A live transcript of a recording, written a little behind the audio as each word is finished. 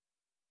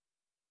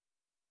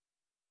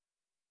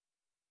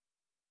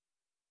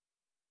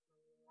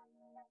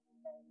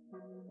Big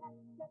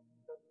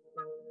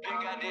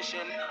addition.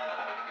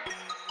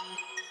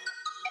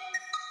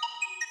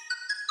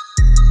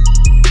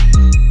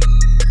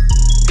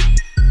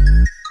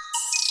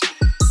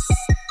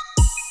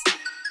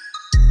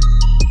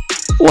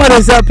 What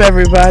is up,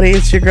 everybody?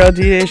 It's your girl,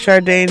 DJ Shar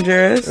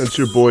Dangerous. It's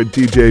your boy,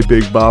 DJ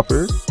Big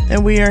Bopper.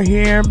 And we are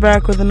here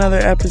back with another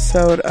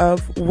episode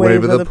of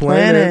Wave of the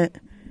Planet.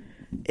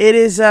 It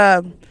is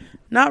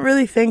not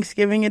really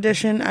Thanksgiving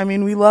edition. I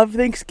mean, we love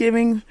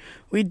Thanksgiving.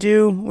 We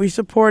do. We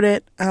support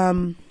it.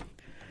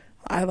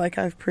 Like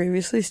I've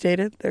previously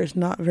stated, there's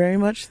not very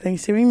much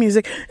Thanksgiving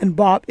music. And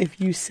Bop, if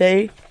you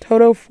say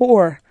Toto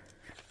 4.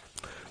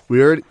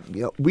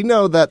 We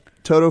know that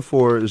Toto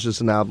 4 is just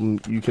an album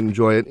you can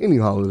enjoy at any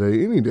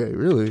holiday, any day,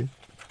 really.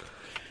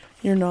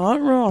 You're not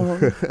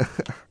wrong.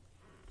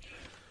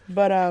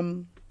 But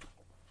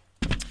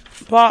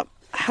Bop,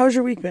 how's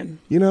your week been?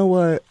 You know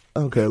what?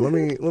 Okay, let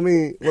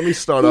me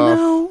start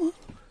off.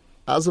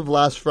 As of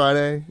last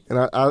Friday,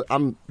 and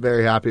I'm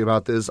very happy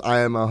about this.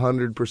 I am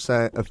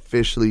 100%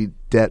 officially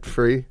debt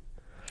free.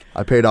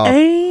 I paid off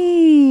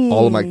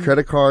all of my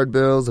credit card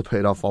bills. I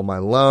paid off all my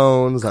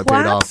loans. I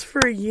paid off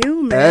for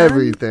you, man.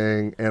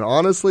 Everything. And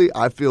honestly,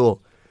 I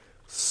feel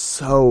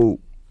so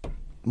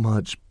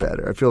much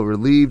better. I feel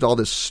relieved. All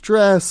this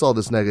stress, all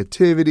this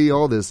negativity,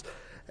 all this,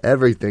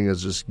 everything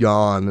is just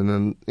gone. And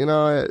then,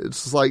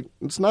 it's just like,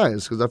 it's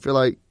nice because I feel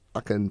like I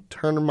can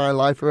turn my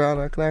life around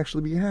and I can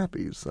actually be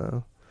happy.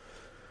 So,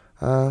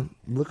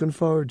 looking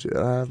forward to it.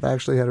 I've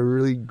actually had a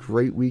really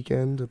great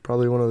weekend.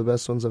 Probably one of the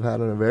best ones I've had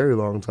in a very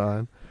long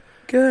time.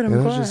 Good,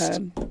 I'm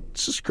glad.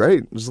 It's just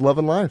great. Just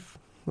loving life.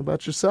 What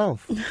about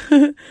yourself?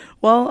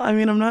 Well, I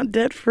mean, I'm not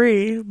debt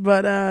free,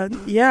 but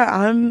yeah,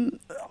 I'm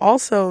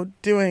also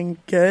doing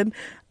good.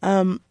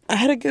 I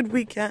had a good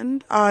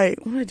weekend.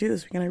 What did I do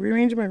this weekend? I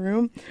rearranged my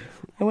room.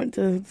 I went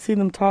to see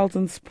them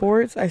Tarleton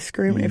Sports. I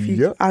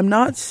screamed. I'm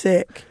not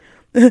sick.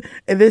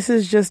 This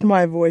is just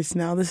my voice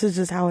now. This is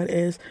just how it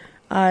is.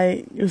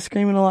 I was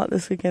screaming a lot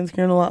this weekend,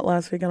 screaming a lot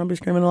last weekend. I'll be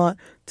screaming a lot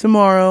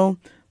tomorrow.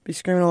 Be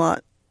screaming a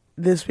lot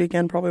this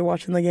weekend, probably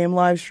watching the game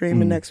live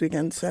stream and next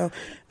weekend. So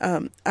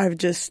I've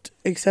just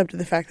accepted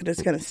the fact that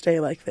it's going to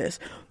stay like this.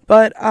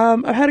 But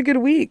I've had a good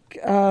week.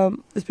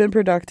 It's been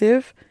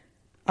productive.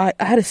 I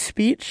had a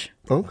speech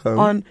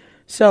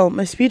so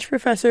my speech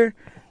professor,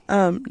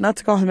 not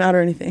to call him out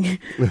or anything,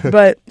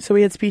 but so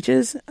we had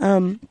speeches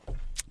and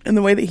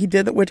the way that he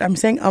did it, which I'm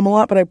saying a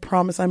lot, but I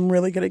promise I'm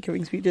really good at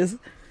giving speeches.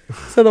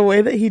 So the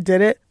way that he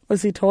did it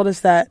was he told us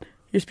that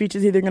your speech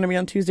is either going to be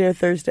on Tuesday or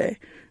Thursday.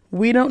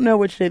 We don't know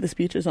which day the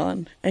speech is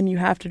on, and you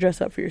have to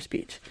dress up for your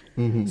speech.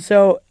 Mm-hmm.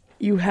 So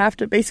you have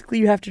to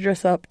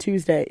dress up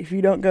Tuesday. If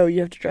you don't go,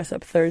 you have to dress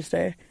up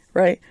Thursday,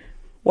 right?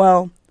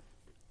 Well,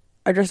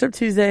 I dressed up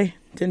Tuesday,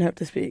 didn't have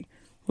to speak.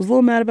 Was a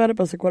little mad about it,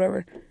 but I was like,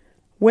 whatever.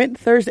 Went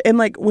Thursday, and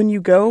when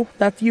you go,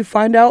 you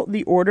find out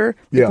the order.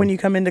 When you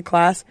come into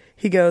class,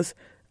 he goes,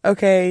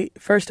 okay,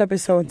 first up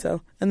is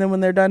so-and-so. And then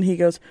when they're done, he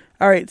goes,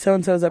 all right,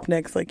 so-and-so's up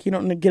next. You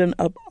don't get an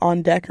up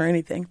on deck or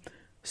anything.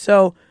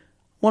 So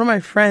one of my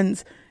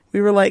friends,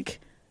 we were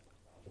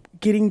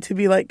getting to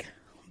be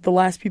the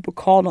last people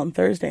called on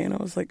Thursday, and I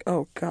was like,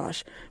 oh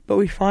gosh. But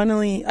I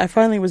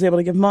finally was able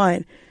to give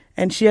mine,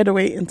 and she had to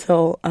wait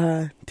until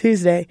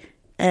Tuesday.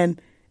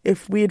 And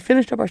if we had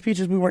finished up our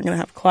speeches, we weren't going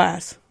to have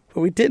class, but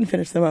we didn't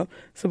finish them up.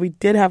 So we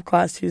did have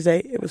class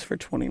Tuesday. It was for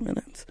 20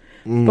 minutes.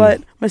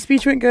 But my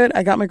speech went good.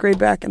 I got my grade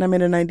back, and I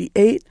made a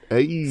 98.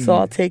 Hey. So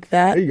I'll take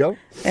that. There you go.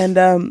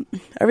 And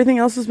everything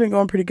else has been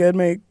going pretty good.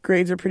 My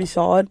grades are pretty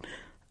solid.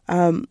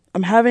 I'm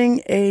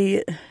having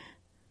a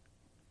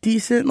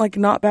decent,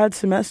 not bad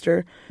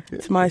semester. Yeah.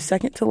 It's my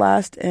second to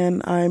last,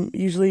 and I'm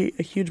usually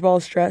a huge ball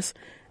of stress,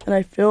 and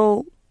I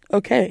feel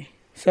okay.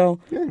 So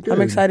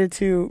I'm excited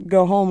to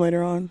go home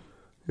later on.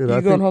 Good.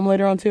 You going home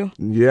later on too?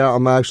 Yeah,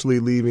 I'm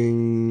actually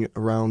leaving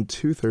around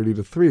 2:30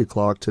 to 3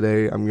 o'clock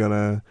today. I'm going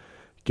to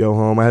go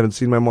home. I haven't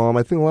seen my mom.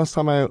 I think the last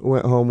time I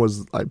went home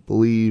was, I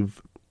believe,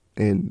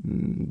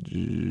 in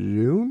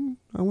June,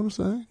 I want to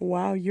say.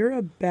 Wow, you're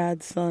a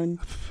bad son.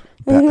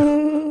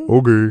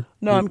 Okay.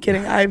 No, I'm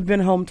kidding. I've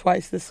been home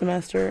twice this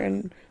semester,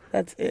 and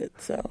that's it.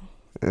 So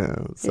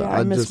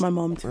I miss my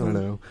mom too. I don't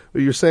know.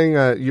 Well, you're saying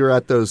you're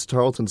at those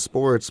Tarleton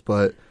Sports,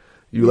 but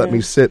you let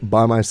me sit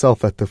by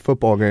myself at the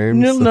football games.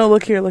 No,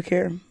 look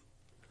here.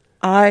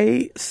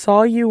 I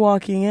saw you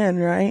walking in,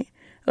 right?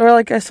 Or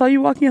I saw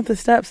you walking up the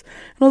steps,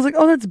 and I was like,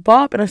 oh, that's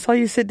Bop. And I saw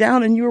you sit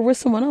down, and you were with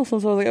someone else.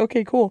 And so I was like,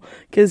 okay, cool.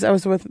 Because it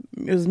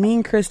was me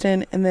and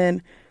Kristen, and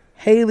then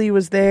Haley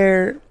was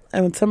there,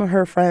 and with some of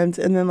her friends.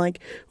 And then,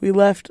 we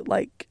left,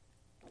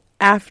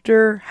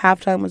 after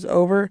halftime was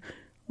over,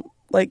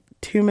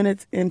 2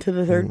 minutes into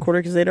the third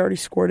quarter, because they'd already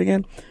scored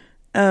again.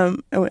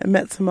 And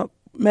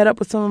met up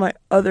with some of my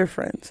other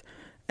friends.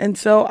 And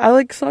so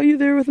I saw you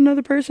there with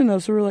another person though,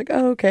 so we were like,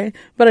 oh, okay.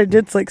 But I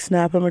did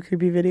snap him a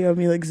creepy video of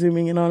me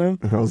zooming in on him.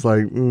 I was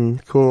like,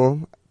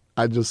 cool.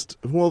 At least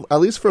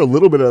for a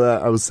little bit of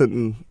that, I was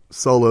sitting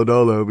solo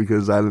dolo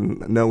because I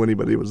didn't know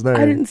anybody was there.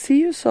 I didn't see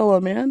you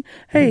solo, man.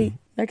 Hey,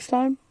 next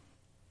time,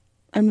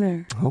 I'm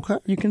there. Okay.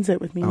 You can sit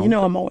with me. Okay. You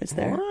know I'm always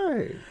there. All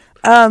right.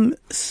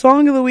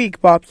 Song of the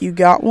week, Bob. You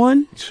got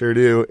one? Sure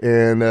do.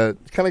 And it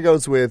kind of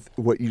goes with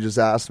what you just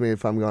asked me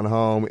if I'm going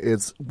home.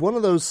 It's one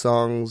of those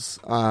songs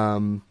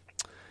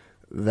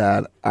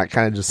that I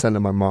kind of just send to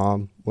my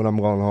mom when I'm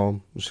going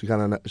home. She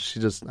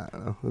just, I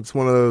don't know. It's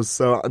one of those.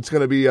 So it's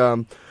going to be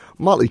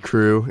Motley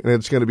Crue, and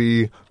it's going to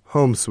be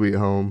Home Sweet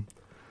Home.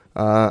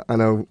 I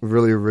know,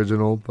 really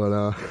original,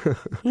 but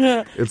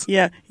it's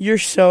yeah, you're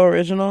so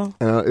original.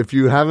 if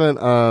you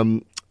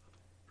haven't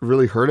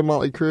really heard of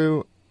Motley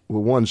Crue,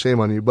 well, one, shame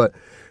on you, but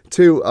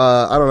two,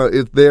 I don't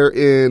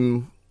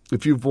know,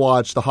 if you've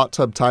watched the Hot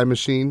Tub Time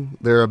Machine,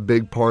 they're a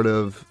big part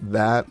of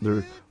that.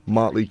 They're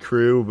Motley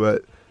Crue,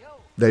 but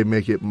they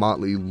make it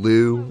Motley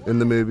Lou in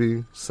the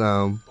movie.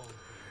 So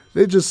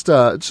they just,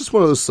 it's just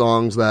one of those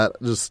songs that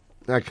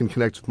I can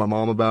connect with my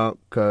mom about,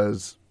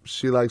 because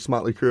she likes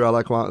Motley Crue, I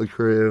like Motley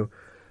Crue,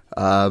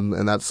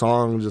 and that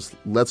song just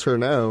lets her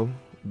know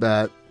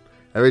that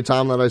every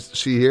time that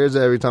she hears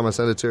it, every time I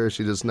send it to her,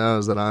 she just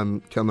knows that I'm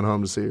coming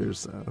home to see her.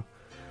 So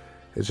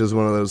it's just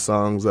one of those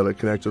songs that I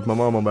connect with my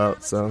mom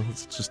about. So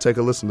let's just take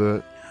a listen to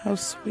it. How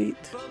sweet.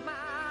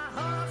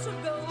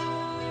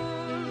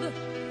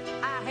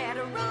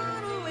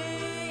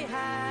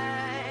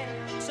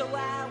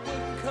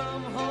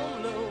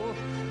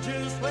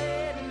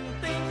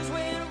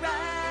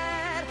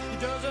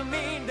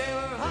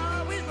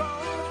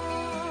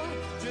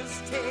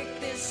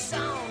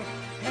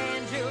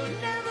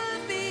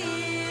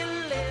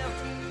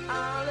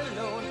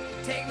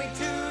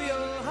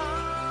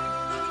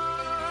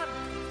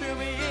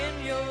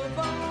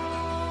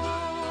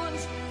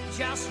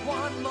 Just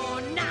one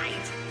more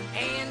night,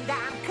 and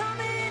I'm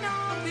coming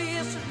on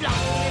this long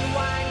and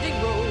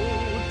winding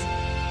road.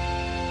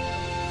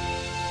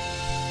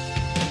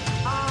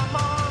 I'm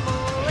on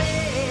my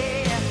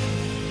way,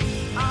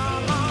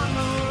 I'm on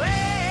my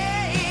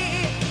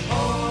way,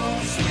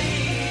 home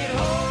sweet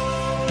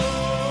home.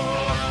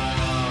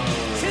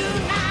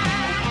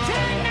 Tonight,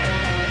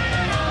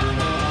 I'm on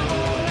my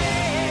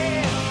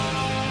way,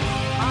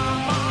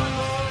 I'm on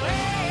my way,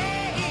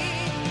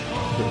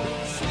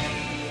 home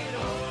sweet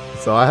home.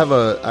 So I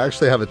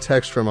actually have a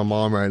text from my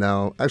mom right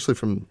now, actually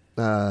from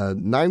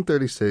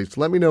 9:36.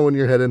 Let me know when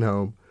you're heading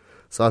home.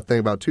 So I think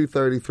about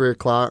 2:30, 3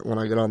 o'clock when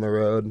I get on the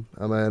road,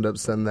 I'm going to end up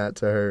sending that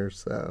to her.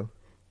 So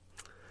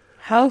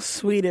How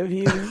sweet of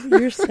you.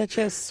 You're such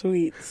a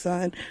sweet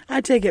son.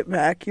 I take it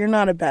back. You're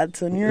not a bad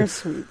son. You're a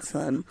sweet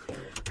son.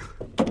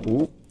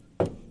 Ooh.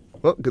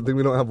 Well, good thing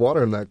we don't have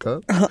water in that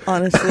cup.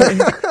 Honestly.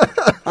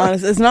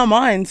 It's not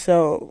mine,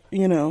 so,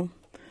 you know.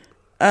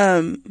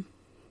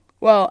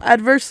 Well,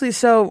 adversely,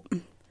 so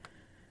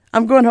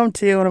I'm going home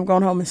too, and I'm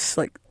going home as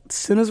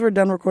soon as we're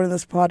done recording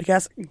this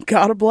podcast.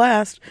 Got a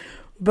blast.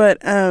 But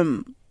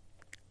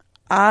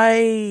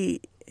I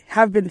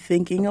have been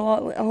thinking a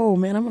lot. Oh,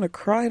 man, I'm going to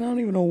cry. I don't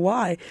even know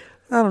why.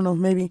 I don't know,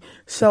 maybe.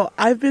 So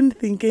I've been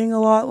thinking a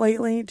lot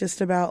lately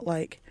just about,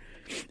 I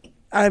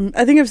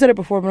think I've said it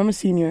before, but I'm a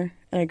senior,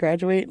 and I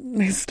graduate.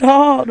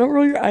 Stop. Don't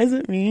roll your eyes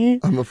at me.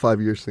 I'm a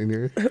 5-year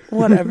senior.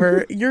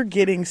 Whatever. You're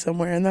getting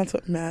somewhere, and that's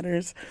what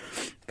matters.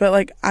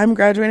 But, I'm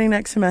graduating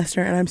next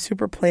semester, and I'm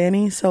super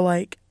planny. So,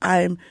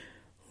 I'm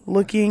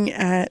looking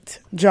at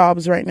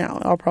jobs right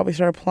now. I'll probably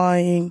start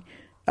applying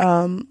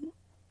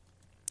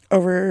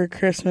over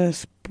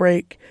Christmas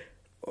break,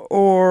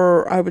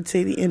 or I would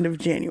say the end of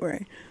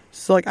January.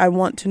 So, I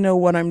want to know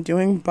what I'm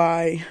doing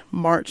by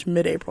March,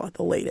 mid-April at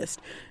the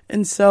latest.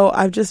 And so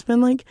I've just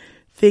been,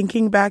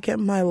 thinking back at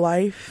my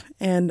life,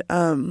 and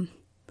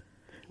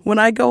when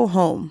I go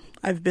home,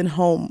 I've been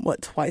home,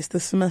 twice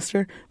this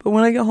semester, but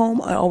when I go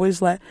home, I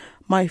always let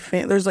my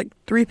there's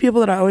 3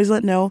 people that I always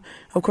let know.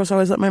 Of course, I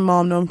always let my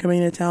mom know I'm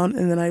coming into town,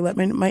 and then I let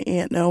my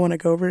aunt know when I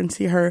go over and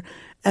see her,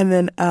 and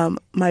then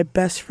my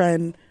best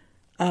friend,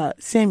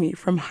 Sammy,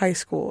 from high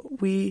school.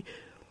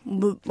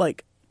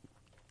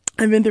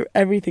 I've been through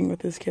everything with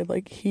this kid.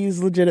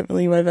 He's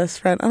legitimately my best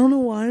friend. I don't know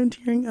why I'm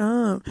tearing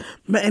up.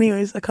 But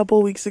anyways, a couple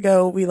of weeks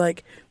ago,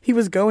 he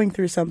was going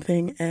through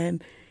something,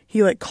 and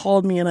he,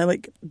 called me, and I,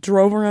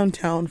 drove around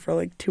town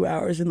for, 2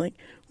 hours, and,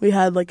 we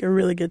had, a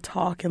really good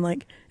talk,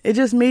 and, it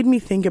just made me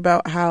think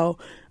about how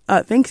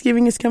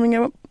Thanksgiving is coming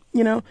up,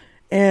 you know,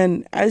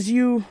 and as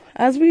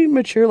we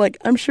mature,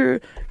 I'm sure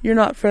you're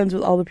not friends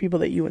with all the people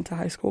that you went to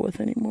high school with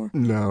anymore.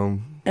 No.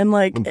 And,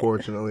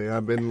 unfortunately, I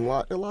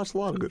lost a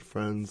lot of good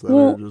friends that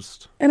are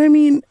just... And I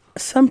mean,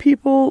 some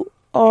people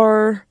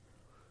are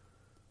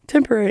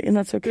temporary, and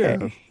that's okay.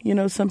 Yeah. You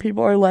know, some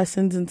people are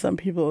lessons, and some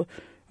people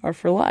are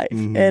for life.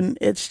 Mm-hmm. And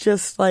it's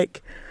just,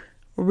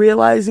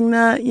 realizing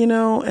that, you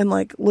know, and,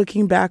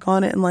 looking back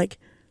on it, and,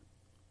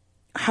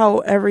 how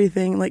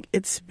everything,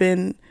 it's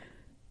been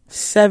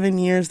 7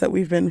 years that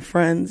we've been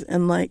friends,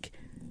 and,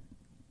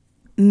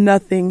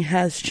 nothing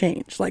has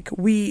changed.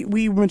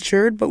 We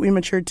matured, but we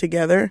matured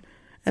together.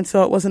 And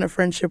so it wasn't a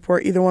friendship where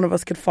either one of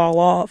us could fall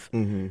off,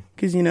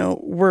 because, you know,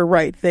 we're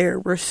right there.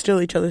 We're still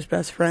each other's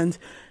best friends.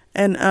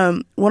 And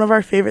one of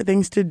our favorite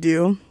things to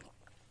do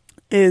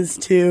is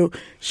to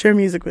share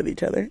music with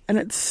each other. And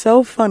it's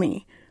so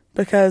funny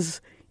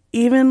because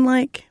even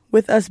like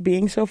with us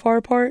being so far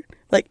apart,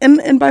 like,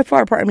 and by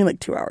far apart, I mean like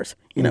 2 hours,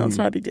 you know, it's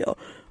not a big deal.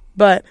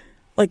 But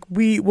like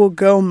we will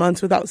go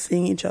months without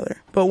seeing each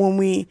other. But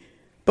we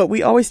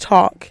always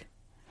talk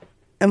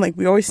and like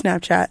we always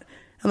Snapchat.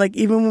 And like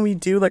even when we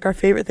do, like our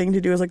favorite thing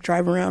to do is like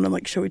drive around and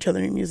like show each other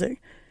new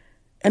music.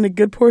 And a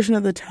good portion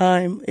of the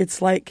time,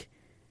 it's like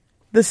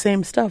the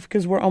same stuff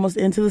because we're almost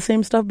into the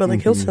same stuff. But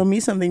like he'll show me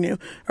something new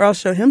or I'll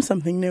show him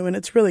something new. And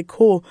it's really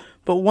cool.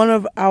 But one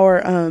of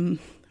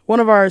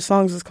our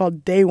songs is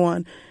called Day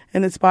One.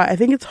 And it's by, I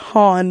think it's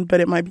Hon, but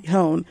it might be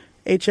Hone,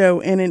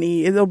 Honne.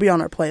 It'll be on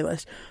our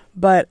playlist.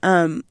 But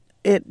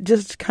it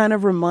just kind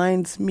of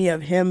reminds me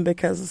of him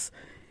because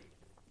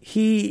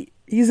he's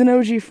an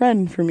OG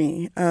friend for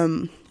me.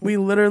 We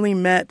literally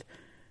met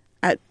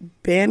at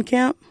band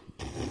camp,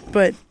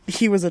 but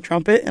he was a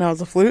trumpet and I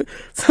was a flute.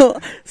 So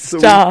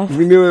stop.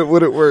 We knew it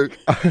wouldn't work.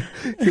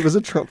 He was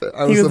a trumpet.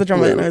 He was a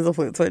trumpet and I was a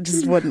flute, so it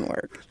just wouldn't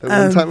work. At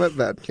one time at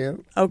band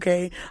camp.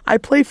 Okay. I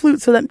play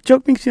flute, so that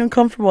joke makes me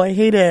uncomfortable. I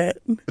hate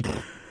it.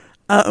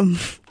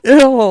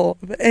 Ew.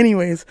 But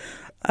anyways,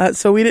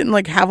 so we didn't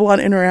like have a lot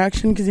of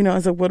interaction because, you know, I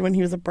was a woodwind,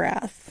 he was a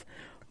brass.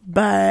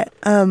 But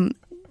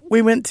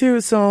we went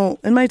to, so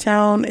in my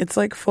town, it's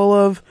like full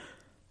of,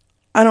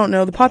 I don't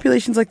know, the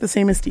population's like the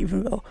same as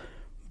Stephenville.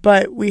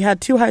 But we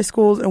had 2 high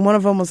schools, and one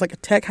of them was like a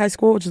tech high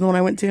school, which is the one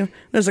I went to.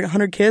 There's like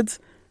 100 kids.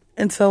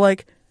 And so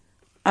like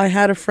I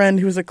had a friend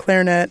who was a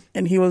clarinet,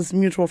 and he was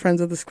mutual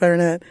friends with this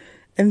clarinet.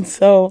 And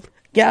so,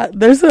 yeah,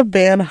 there's a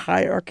band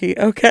hierarchy,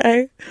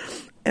 okay?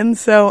 And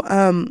so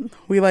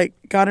we like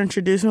got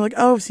introduced, and we're like,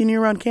 oh, I've seen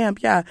you around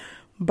camp. Yeah.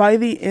 By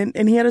the end,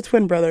 and he had a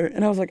twin brother,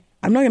 and I was like,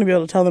 I'm not going to be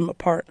able to tell them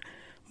apart.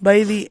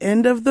 By the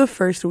end of the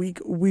first week,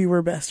 we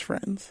were best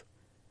friends.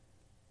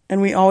 And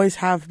we always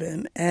have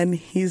been. And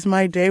he's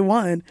my day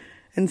one.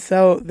 And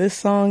so this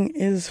song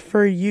is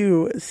for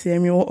you,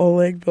 Samuel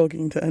Oleg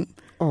Bilkington.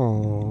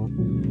 Aww.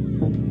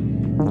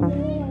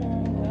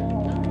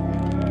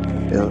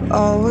 You'll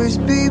always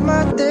be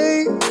my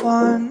day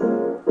one.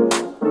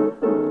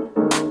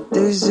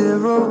 Day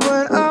zero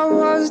when I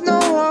was no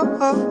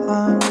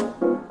one.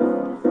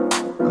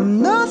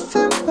 I'm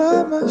nothing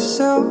but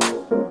myself.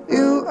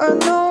 You are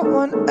no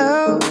one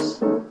else.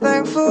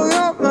 Thankful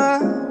you're my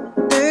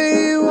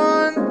day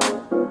one.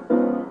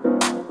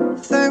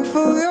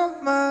 Thankful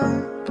you're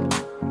mine.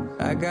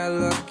 I got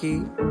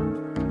lucky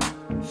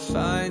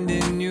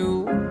finding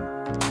you.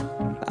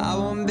 I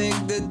won't make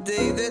the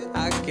day that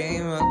I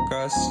came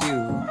across you.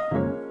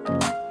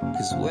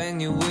 'Cause when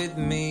you're with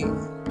me,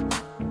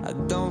 I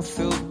don't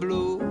feel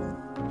blue.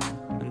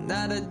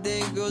 Not a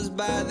day goes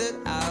by that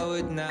I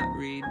would not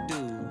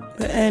redo.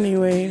 But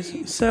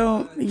anyways,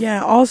 so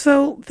yeah,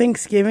 also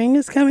Thanksgiving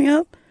is coming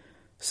up.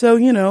 So,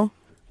 you know,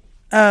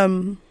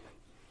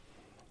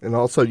 And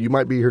also, you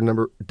might be her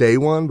day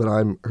one, but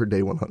I'm her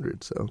day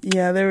 100. So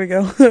yeah, there we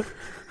go.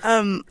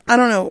 I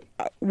don't know.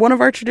 One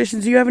of our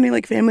traditions. Do you have any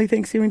like family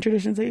Thanksgiving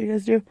traditions that you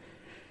guys do?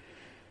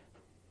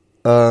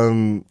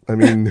 I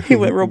mean, He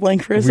went real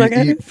blank for a we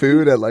second. eat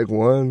food at like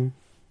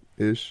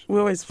 1-ish. We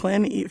always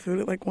plan to eat food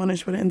at like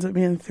 1-ish, but it ends up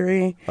being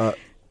 3.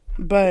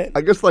 But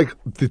I guess like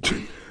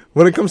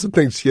when it comes to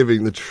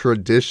Thanksgiving, the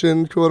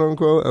tradition, quote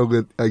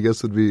unquote, I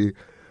guess would be,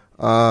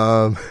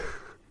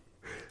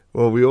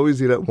 well, we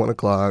always eat at 1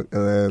 o'clock,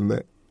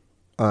 and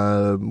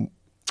then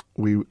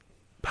we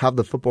have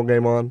the football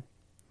game on,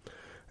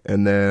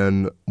 and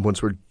then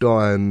once we're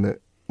done,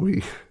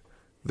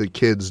 the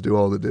kids do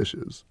all the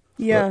dishes.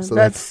 yeah, So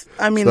that's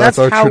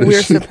our how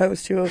we're tradition.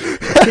 supposed to.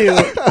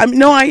 I mean,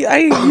 no, I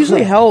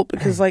usually help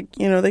because like,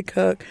 you know, they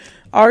cook.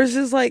 Ours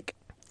is like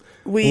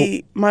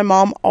my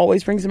mom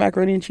always brings the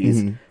macaroni and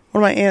cheese. Mm-hmm.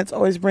 One of my aunts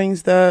always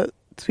brings the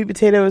sweet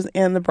potatoes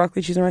and the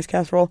broccoli, cheese, and rice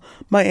casserole.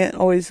 My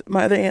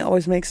other aunt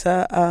always makes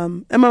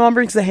and my mom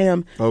brings the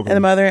ham. Okay. And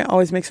then my other aunt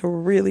always makes a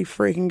really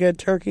freaking good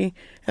turkey.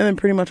 And then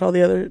pretty much all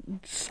the other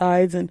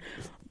sides and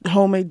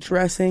homemade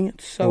dressing.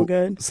 It's so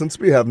good. Since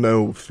we have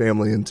no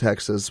family in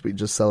Texas, we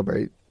just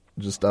celebrate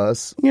just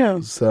us. Yeah.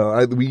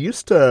 So we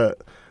used to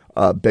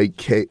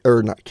bake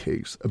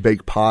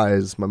bake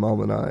pies, my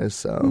mom and I.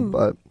 So,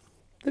 but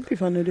That'd be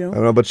fun to I do.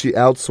 don't know. But she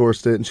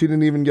outsourced it, and she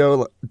didn't even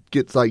go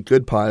get like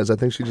good pies. I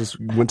think she just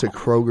went to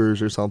Kroger's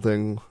or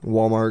something,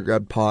 Walmart,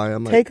 got pie.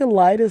 I'm like, Take a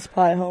Lida's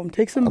pie home.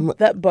 Take some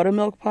that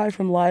buttermilk pie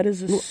from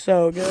Lida's is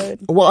so good.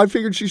 well, I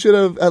figured she should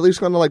have at least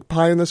gone to like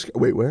Pie in the Sky.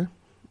 Wait, where?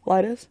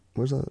 Lida's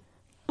Where's that?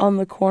 on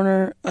the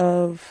corner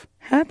of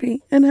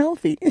Happy and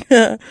Healthy.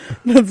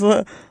 That's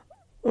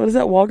what is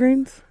that?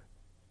 Walgreens?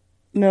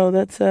 No,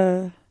 that's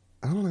I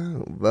don't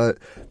know, but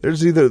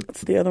there's either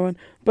that's the other one.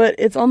 But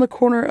it's on the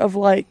corner of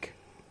like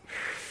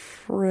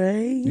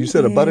Frey. you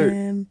said a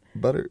and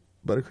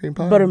buttercream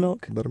pie,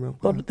 Buttermilk.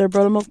 pie. Their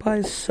buttermilk pie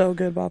is so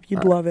good, Bob.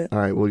 You'd love it. All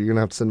right, well, you're gonna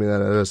have to send me that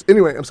address.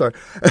 Anyway, I'm sorry.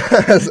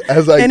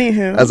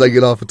 Anywho, as I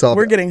get off the topic,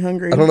 We're getting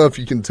hungry. I don't know if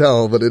you can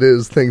tell, but it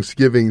is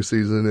Thanksgiving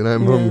season, and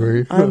I'm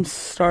hungry. I'm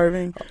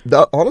starving.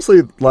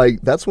 Honestly,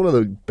 like that's one of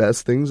the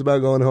best things about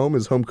going home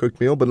is home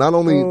cooked meal. But not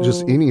only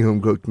just any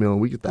home cooked meal,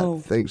 we get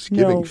that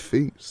Thanksgiving no.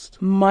 feast.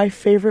 My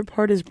favorite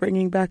part is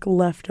bringing back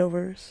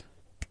leftovers.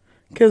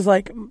 because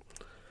like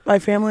my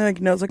family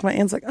like knows, like my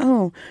aunt's like,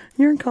 oh,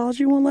 you're in college,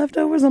 you want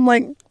leftovers? I'm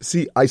like,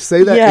 See, I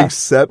say that Yeah.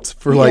 except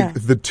for Yeah. like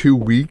the 2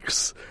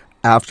 weeks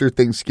after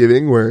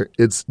Thanksgiving where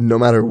it's no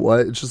matter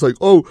what, it's just like,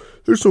 oh,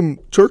 there's some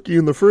turkey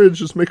in the fridge,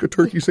 just make a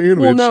turkey sandwich.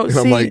 well, no, and see,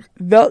 I'm like,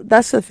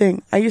 that's the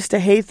thing. I used to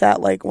hate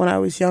that. Like when I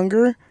was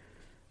younger,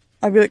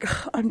 I'd be like,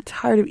 "Ugh, I'm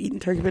tired of eating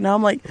turkey, but now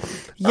I'm like,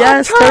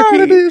 yes, I'm tired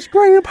turkey. of this,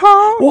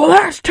 Grandpa. Well,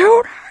 that's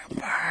too damn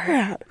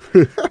bad.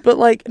 But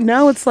like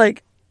now it's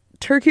like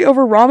turkey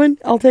over ramen.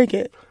 I'll take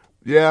it.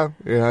 Yeah,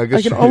 I guess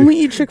I can you- only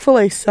eat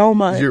Chick-fil-A so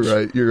much. You're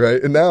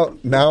right. And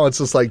now it's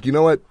just like, you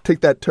know what?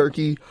 Take that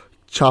turkey,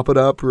 chop it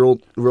up real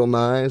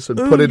nice, and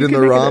Ooh, put it you in the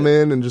can make it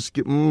ramen and just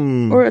get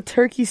Or a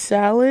turkey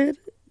salad,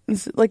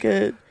 instead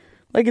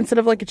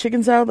of like a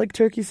chicken salad, like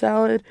turkey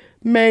salad,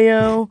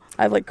 mayo.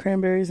 I like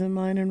cranberries in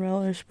mine and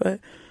relish. But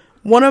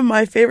one of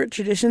my favorite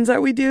traditions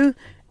that we do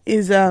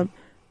is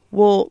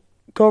we'll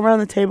go around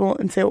the table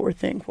and say what we're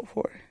thankful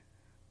for.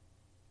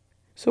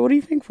 So what are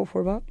you thankful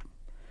for, Bob?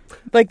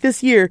 Like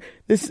this year,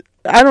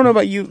 I don't know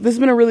about you. This has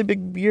been a really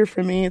big year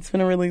for me. It's been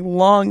a really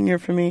long year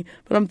for me.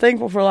 But I'm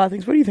thankful for a lot of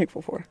things. What are you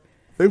thankful for?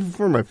 thankful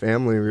for my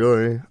family.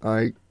 Really,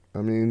 I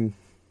mean,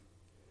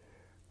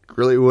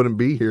 really wouldn't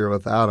be here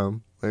without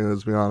them. Like,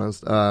 let's be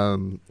honest. I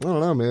don't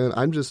know, man.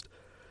 I'm just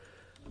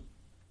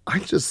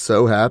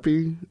so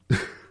happy.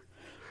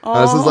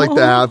 This is like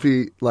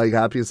the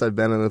happiest I've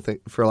been in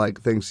for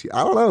like things.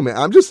 I don't know, man.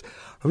 I'm just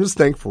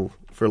thankful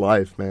for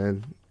life,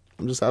 man.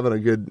 I'm just having a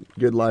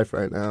good life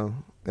right now,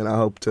 and I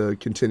hope to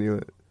continue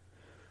it.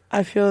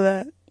 I feel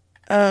that.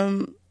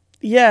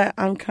 Yeah,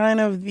 I'm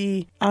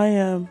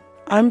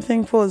I'm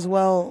thankful as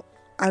well.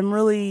 I'm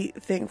really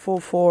thankful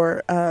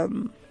for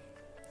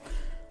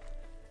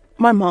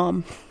my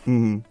mom.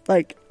 Mm-hmm.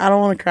 Like, I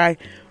don't want to cry,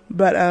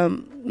 but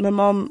my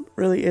mom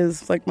really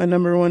is like my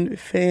number one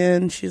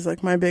fan. She's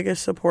like my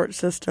biggest support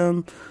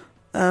system.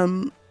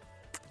 I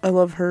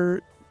love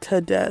her to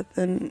death,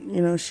 and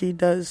you know, she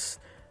does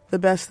the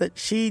best that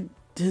she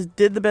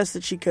did the best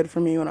that she could for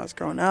me when I was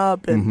growing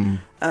up, and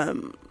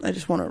I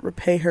just want to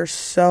repay her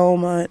so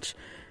much.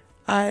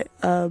 I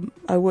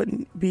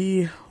wouldn't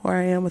be where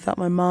I am without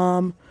my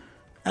mom.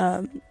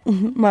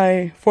 My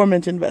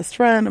aforementioned best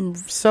friend, I'm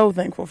so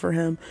thankful for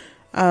him.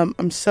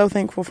 I'm so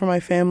thankful for my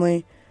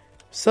family.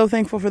 So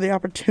thankful for the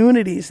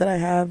opportunities that I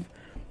have.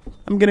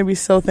 I'm going to be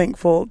so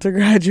thankful to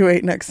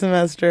graduate next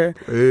semester.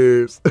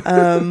 Yes.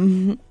 I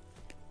don't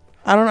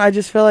know. I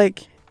just feel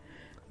like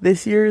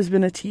this year has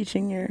been a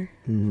teaching year.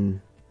 Mm-hmm.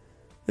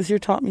 This year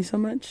taught me so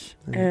much,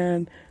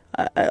 and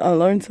I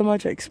learned so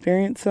much. I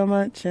experienced so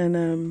much, and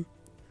I'm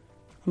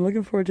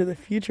looking forward to the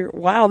future.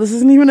 Wow, this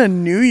isn't even a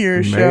New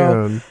Year's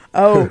show. Man.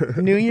 Oh,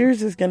 New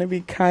Year's is going to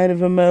be kind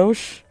of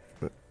emotional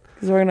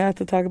because we're going to have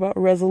to talk about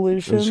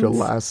resolutions. It's your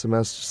last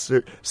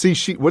semester. See,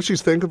 what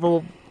she's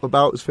thankful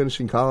about is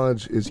finishing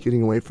college. Is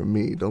getting away from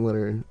me. Don't let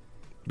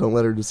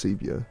her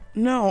deceive you.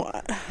 No,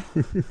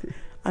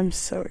 I'm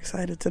so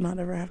excited to not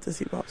ever have to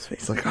see Bob's face.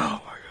 It's like,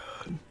 oh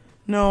my god.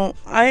 No,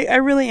 I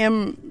really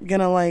am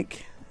gonna I'm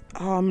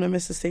gonna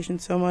miss the station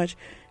so much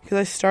because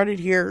I started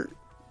here.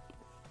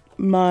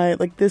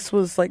 This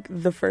was like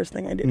the first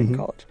thing I did in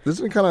college. This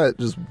is kind of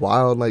just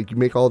wild. Like, you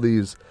make all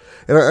these,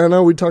 and I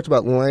know we talked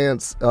about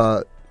Lance.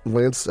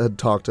 Lance had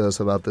talked to us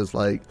about this,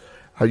 like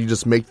how you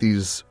just make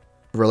these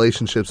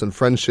relationships and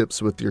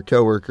friendships with your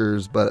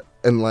coworkers, but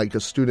in like a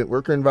student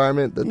worker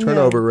environment, the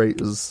turnover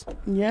rate is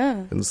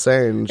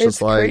insane. It's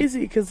just like crazy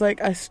because like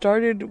I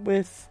started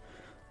with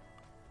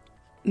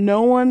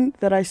no one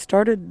that I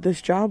started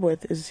this job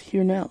with is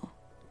here now,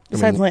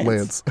 besides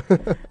Lance.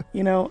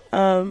 You know,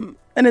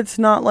 and it's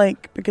not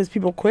like because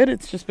people quit.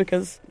 It's just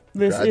because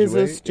this is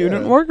a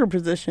student worker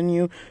position.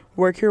 You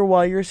work here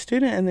while you're a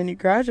student, and then you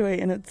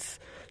graduate, and it's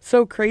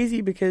so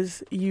crazy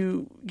because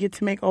you get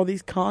to make all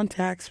these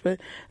contacts. But at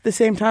the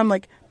same time,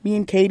 like me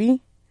and Katie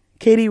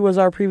was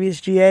our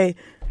previous GA.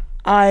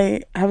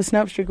 I have a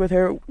snap streak with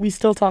her. We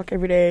still talk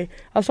every day.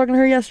 I was talking to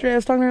her yesterday. I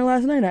was talking to her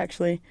last night,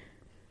 actually.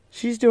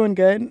 She's doing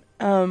good.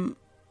 And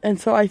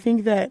so I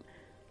think that,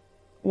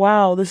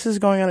 wow, this is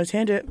going on a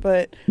tangent,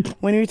 but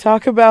when we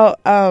talk about,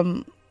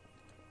 earlier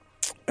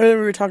we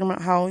were talking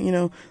about how, you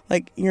know,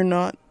 like you're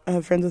not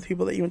friends with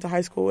people that you went to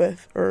high school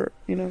with, or,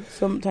 you know,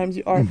 sometimes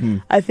you are.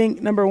 I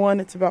think, number one,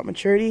 it's about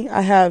maturity.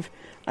 I have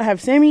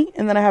Sammy,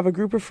 and then I have a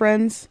group of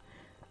friends.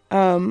 We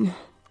have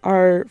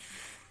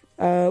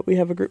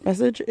a group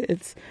message.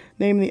 It's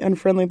named the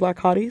Unfriendly Black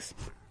Hotties.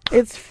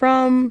 It's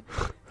from,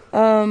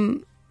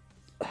 that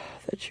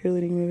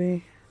cheerleading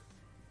movie.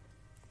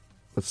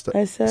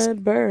 I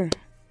said, "Burr,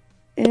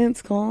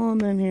 it's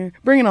cold in here.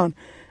 Bring it on."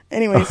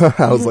 Anyways,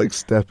 I was like,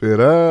 "Step it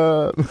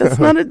up."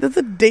 That's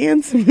a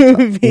dance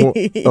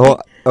movie.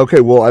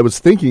 Okay. Well, I was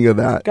thinking of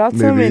that. Got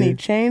so many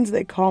chains,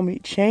 they call me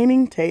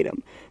Channing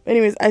Tatum. But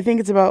anyways, I think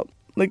it's about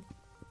like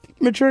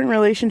maturing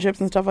relationships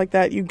and stuff like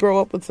that. You grow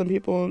up with some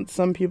people, and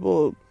some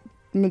people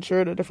mature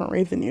at a different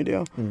rate than you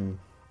do.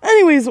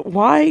 Anyways,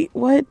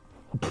 what?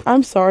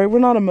 I'm sorry, we're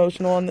not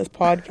emotional on this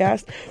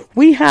podcast.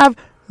 We have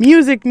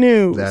music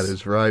news. That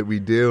is right, we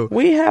do.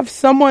 We have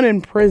someone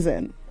in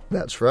prison.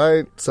 That's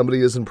right.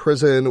 Somebody is in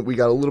prison. We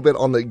got a little bit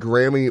on the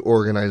Grammy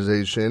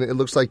organization. It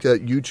looks like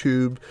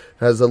YouTube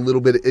has a little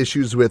bit of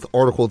issues with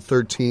Article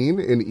 13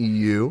 in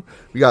EU.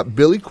 We got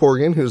Billy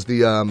Corgan, who's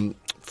the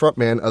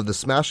frontman of the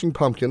Smashing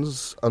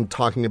Pumpkins. I'm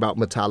talking about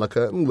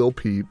Metallica and Lil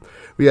Peep.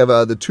 We have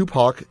the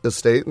Tupac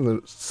estate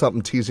and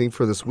something teasing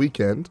for this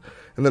weekend.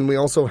 And then we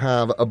also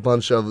have a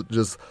bunch of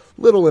just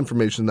little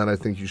information that I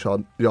think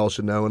y'all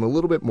should know, and a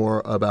little bit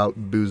more about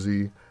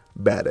Boozy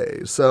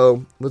Badass.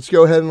 So let's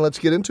go ahead and let's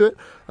get into it.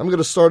 I'm going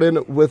to start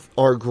in with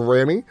our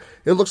Grammy.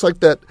 It looks like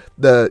that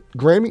the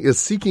Grammy is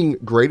seeking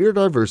greater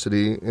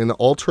diversity and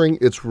altering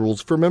its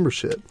rules for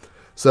membership.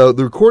 So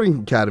the Recording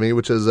Academy,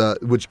 which gives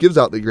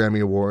out the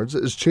Grammy Awards,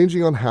 is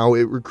changing on how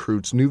it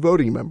recruits new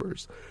voting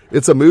members.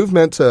 It's a move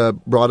meant to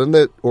broaden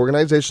the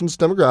organization's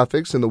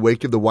demographics in the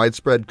wake of the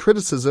widespread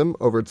criticism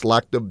over its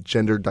lack of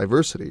gender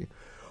diversity.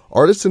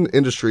 Artists and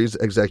industries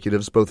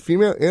executives, both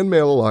female and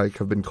male alike,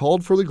 have been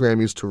called for the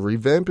Grammys to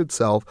revamp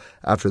itself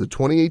after the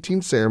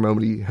 2018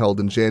 ceremony held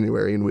in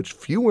January, in which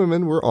few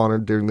women were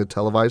honored during the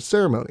televised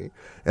ceremony,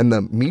 and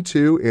the Me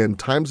Too and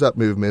Time's Up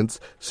movements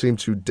seem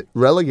to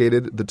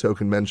relegated the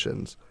token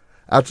mentions.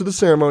 After the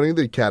ceremony,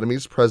 the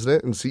Academy's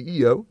president and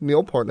CEO,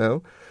 Neil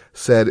Partnow,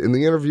 said in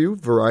the interview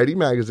Variety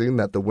magazine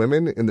that the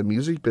women in the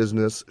music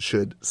business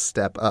should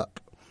step up.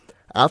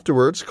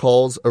 Afterwards,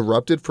 calls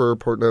erupted for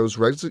Portnoy's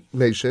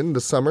resignation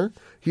this summer.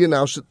 He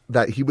announced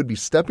that he would be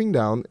stepping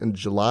down in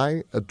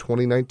July of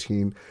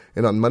 2019,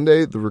 and on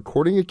Monday, the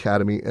Recording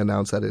Academy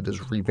announced that it is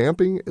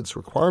revamping its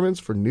requirements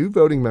for new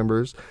voting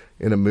members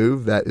in a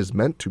move that is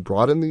meant to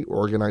broaden the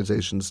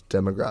organization's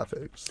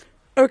demographics.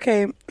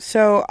 Okay,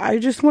 so I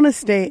just want to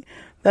state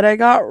that I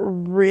got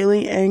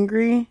really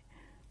angry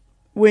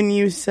when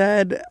you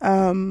said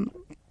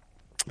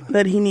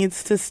that he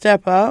needs to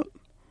step up,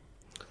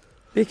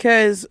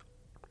 because...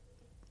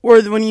 Or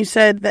when you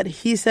said that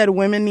he said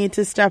women need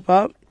to step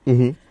up.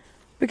 Mm-hmm.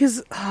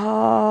 Because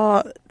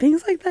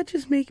things like that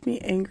just make me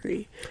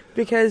angry.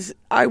 Because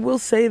I will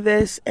say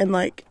this, and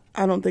like,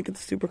 I don't think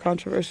it's a super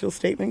controversial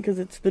statement because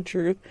it's the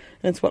truth.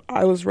 And it's what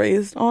I was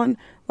raised on.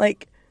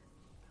 Like,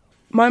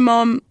 my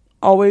mom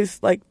always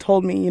like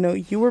told me,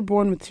 you were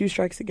born with 2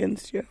 strikes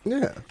against you.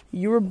 Yeah.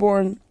 You were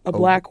born a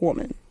black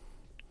woman.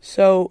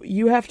 So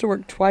you have to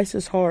work twice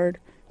as hard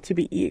to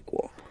be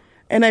equal.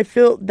 And I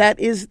feel that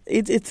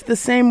it's the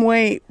same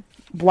way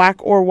black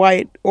or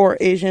white or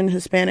Asian,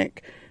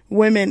 Hispanic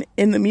women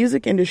in the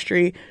music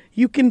industry,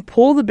 you can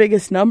pull the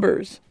biggest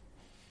numbers,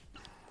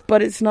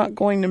 but it's not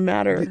going to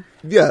matter.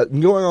 Yeah,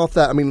 going off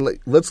that, I mean,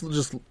 let's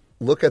just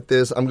look at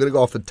this. I'm going to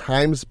go off the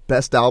Times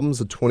Best Albums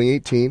of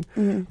 2018.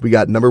 Mm-hmm. We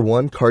got number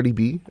 1, Cardi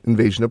B,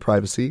 Invasion of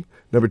Privacy.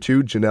 Number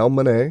 2, Janelle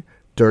Monáe,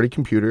 Dirty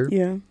Computer.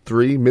 Yeah.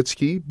 3,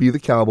 Mitski, Be the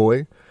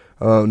Cowboy.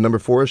 Number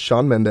 4 is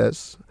Shawn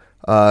Mendes.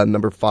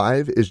 Number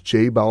 5 is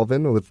J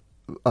Balvin with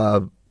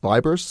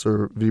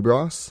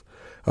Vibros,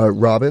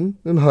 Robin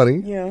and Honey.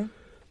 Yeah.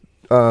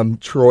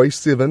 Troye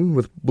Sivan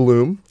with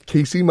Bloom,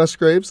 Casey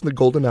Musgraves and The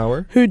Golden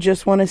Hour. Who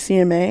just won a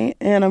CMA,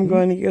 and I'm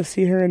going to go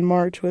see her in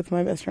March with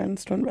my best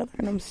friend's twin brother,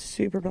 and I'm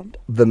super pumped.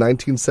 The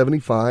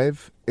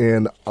 1975,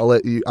 and I'll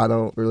let you,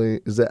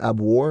 is it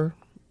Abwar?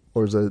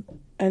 Or is it?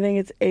 I think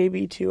it's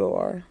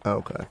AB2OR.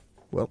 Okay.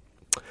 Well.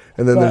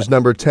 And then there's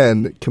number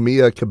 10,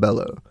 Camila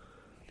Cabello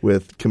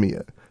with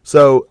Camilla.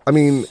 So, I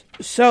mean...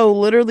 So,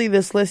 literally,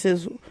 this list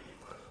is...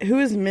 Who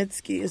is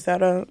Mitski? Is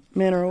that a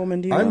man or a woman?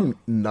 Do you know? I'm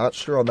not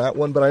sure on that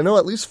one, but I know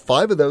at least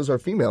 5 of those are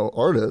female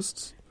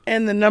artists.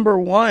 And the number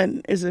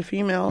 1 is a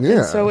female. Yeah.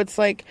 And so, it's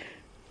like...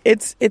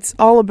 It's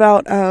all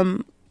about...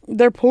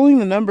 they're pulling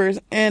the numbers.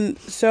 And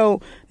so,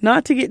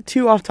 not to get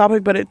too off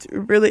topic, but it's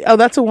really... Oh,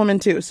 that's a woman,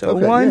 too. So,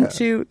 okay, 1,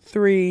 2,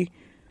 3...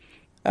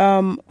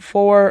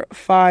 4,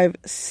 5,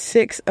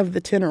 6 of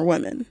the 10 are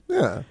women.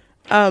 Yeah.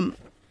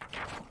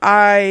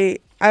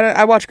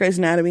 I watch Grey's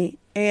Anatomy,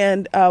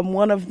 and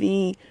one of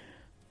the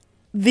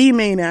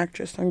main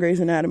actress on Grey's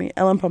Anatomy,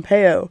 Ellen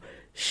Pompeo,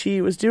 she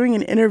was doing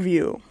an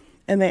interview,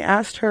 and they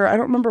asked her, I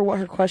don't remember what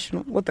the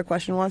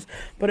question was,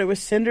 but it was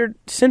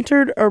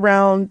centered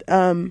around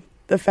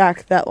the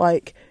fact that,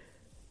 like,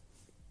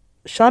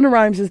 Shonda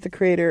Rhimes is the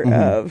creator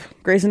of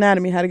Grey's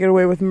Anatomy, How to Get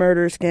Away with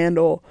Murder,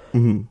 Scandal,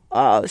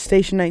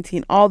 Station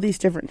 19, all these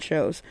different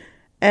shows,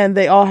 and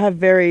they all have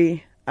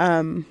very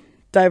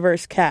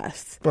diverse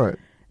casts. Right.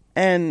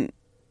 And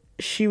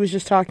she was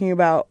just talking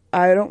about,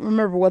 I don't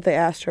remember what they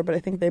asked her, but I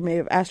think they may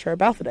have asked her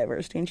about the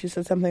diversity. And she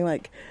said something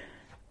like,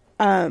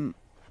 or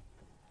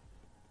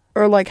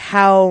like,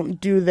 how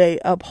do they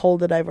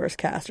uphold a diverse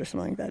cast or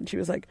something like that? And she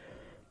was like,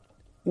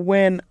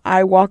 when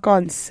I walk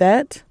on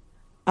set,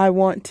 I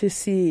want to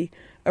see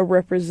a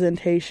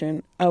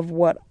representation of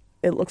what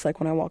it looks like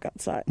when I walk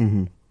outside.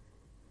 Mm-hmm.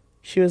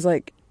 She was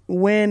like,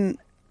 when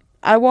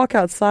I walk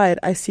outside,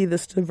 I see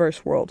this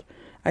diverse world.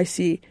 I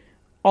see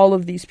all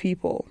of these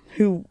people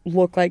who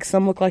look like,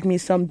 some look like me,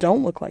 some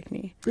don't look like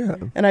me. Yeah.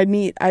 And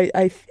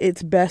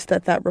it's best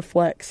that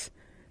reflects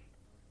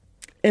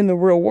in the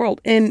real world.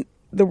 And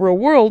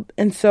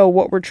so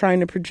what we're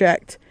trying to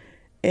project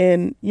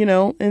in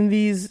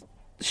these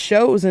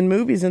shows and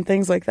movies and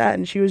things like that,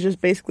 and she was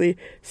just basically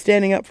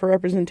standing up for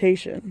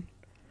representation.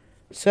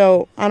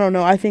 So I don't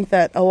know. I think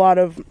that a lot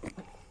of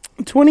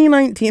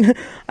 2019.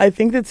 I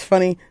think that's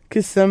funny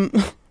because some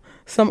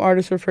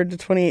artists referred to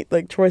 28,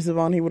 like Troye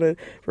Sivan, he would have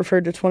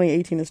referred to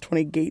 2018 as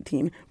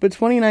 2018, but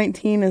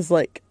 2019 is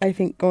like, I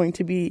think, going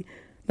to be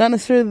not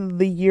necessarily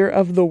the year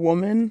of the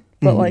woman,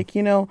 but like,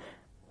 you know,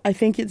 I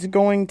think it's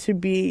going to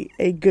be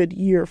a good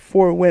year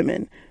for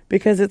women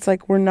because it's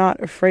like we're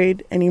not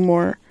afraid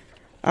anymore.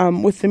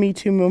 With the Me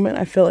Too movement,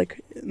 I feel like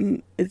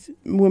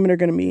women are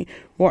going to be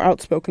more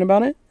outspoken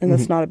about it, and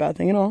that's not a bad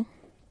thing at all.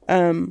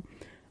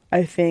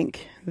 I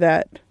think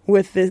that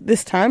with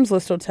this Times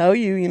list will tell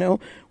you, you know,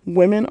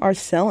 women are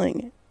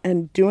selling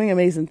and doing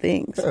amazing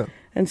things. Yeah.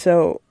 And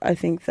so I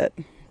think that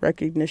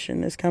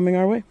recognition is coming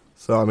our way.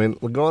 So, I mean,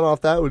 going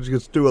off that, we'll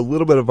just do a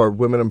little bit of our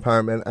women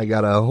empowerment. I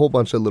got a whole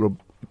bunch of little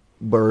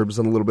blurbs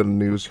and a little bit of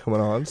news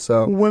coming on.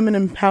 So women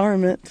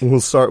empowerment.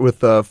 We'll start with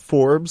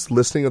Forbes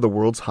listing of the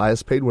world's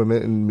highest paid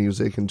women in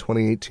music in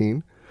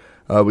 2018.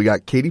 We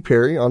got Katy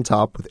Perry on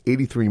top with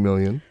 $83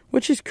 million.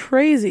 Which is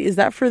crazy. Is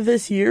that for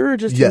this year or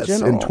just in general?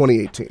 Yes, in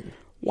 2018.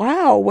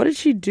 Wow, what did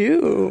she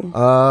do?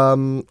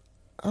 I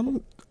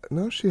don't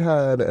know. She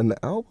had an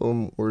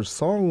album or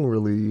song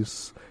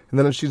release, and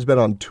then she's been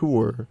on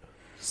tour.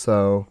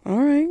 So, all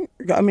right.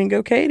 I mean,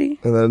 go Katy.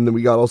 And then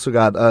we also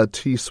got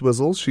T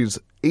Swizzle. She's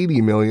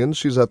 $80 million.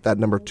 She's at that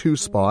number 2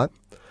 spot.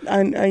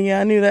 I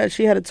knew that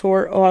she had a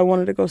tour. Oh, I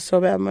wanted to go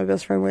so bad. My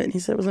best friend went, and he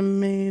said it was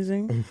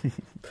amazing.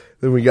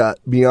 Then we got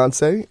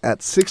Beyonce at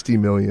 $60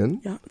 million.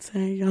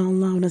 Beyonce, y'all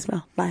know to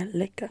smell my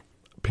liquor.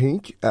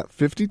 Pink at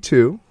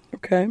 $52.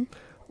 Okay.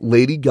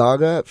 Lady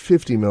Gaga at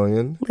 $50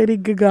 million. Lady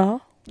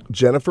Gaga.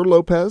 Jennifer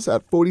Lopez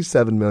at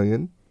 $47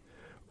 million.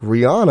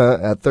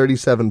 Rihanna at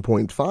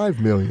 $37.5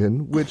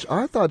 million, which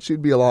I thought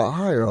she'd be a lot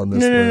higher on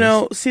this list.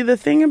 No. See, the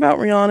thing about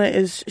Rihanna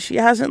is she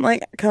hasn't,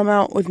 like, come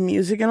out with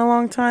music in a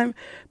long time,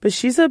 but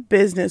she's a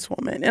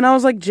businesswoman. And I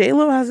was like,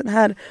 J-Lo hasn't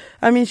had,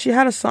 I mean, she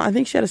had a song, I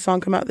think she had a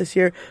song come out this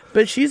year,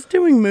 but she's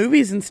doing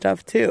movies and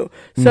stuff, too.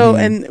 So,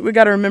 and we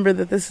got to remember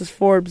that this is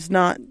Forbes,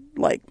 not,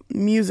 like,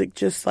 music,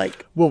 just,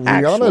 like, well,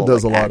 Rihanna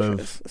does like, a lot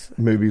of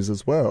movies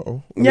as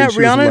well. I mean,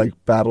 Rihanna, was in,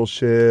 like,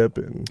 Battleship,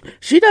 and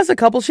she does a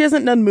couple. She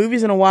hasn't done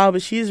movies in a while,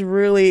 but she's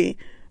really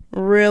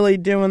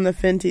doing the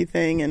Fenty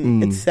thing,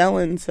 and it's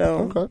selling,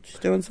 so she's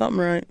doing something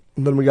right.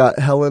 And then we got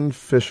Helen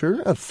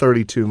Fisher at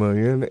 $32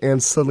 million,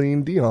 and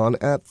Celine Dion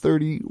at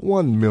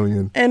 $31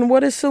 million. And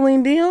what is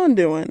Celine Dion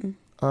doing?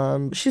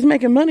 She's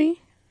making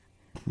money.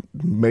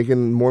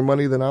 Making more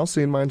money than I'll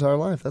see in my entire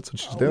life. That's what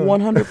she's doing.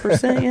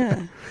 100%,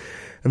 yeah.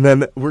 And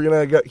then we're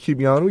going to keep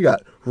going. We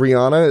got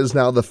Rihanna is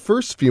now the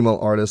first female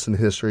artist in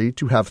history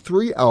to have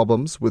 3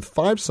 albums with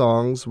 5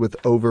 songs with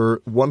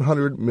over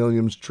 100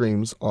 million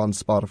streams on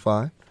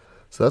Spotify.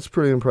 So that's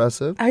pretty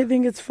impressive. I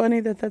think it's funny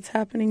that that's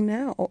happening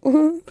now.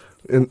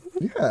 And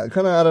yeah,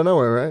 kind of out of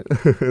nowhere,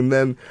 right? And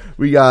then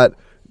we got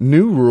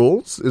New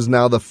Rules is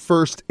now the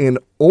first and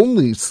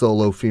only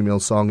solo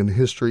female song in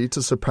history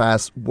to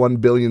surpass 1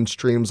 billion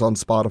streams on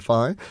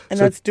Spotify. And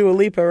so, that's Dua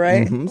Lipa,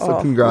 right?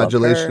 So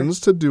congratulations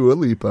to Dua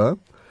Lipa.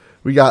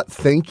 We got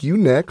Thank You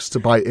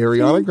Next by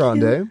Ariana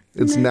Grande.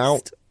 It's now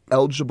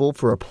eligible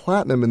for a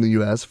platinum in the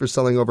U.S. for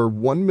selling over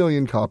 1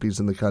 million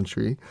copies in the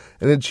country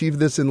and achieved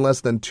this in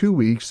less than 2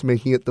 weeks,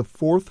 making it the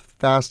 4th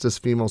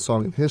fastest female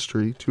song in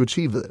history to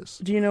achieve this.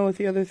 Do you know what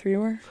the other 3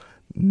 were?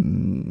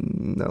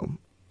 No.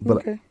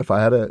 But if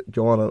I had to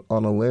go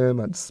on a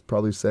limb, I'd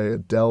probably say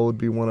Adele would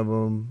be one of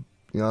them.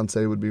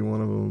 Beyonce would be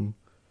one of them.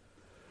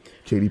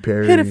 Katy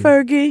Perry. Hit it,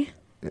 Fergie.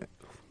 Yeah.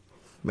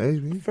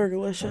 Maybe.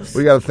 Fergalicious.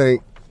 We got to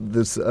think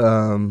this,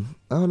 no.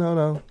 I don't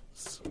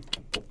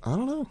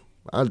know.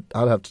 I'd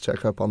have to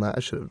check up on that.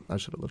 I should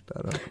have looked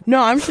that up.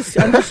 No, I'm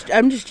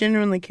just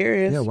genuinely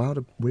curious. Yeah, wow,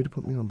 way to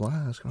put me on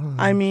blast. Oh.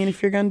 I mean,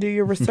 if you're gonna do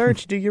your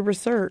research, do your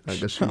research. I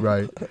guess you're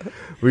right.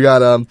 We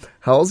got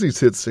Halsey's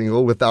hit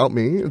single "Without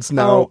Me." It's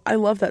now. Oh, I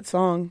love that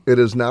song. It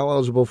is now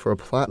eligible for a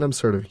platinum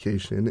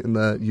certification in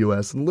the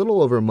U.S. in a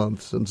little over a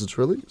month since its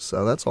release.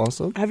 So that's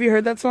awesome. Have you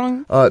heard that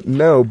song?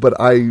 No, but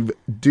I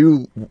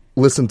do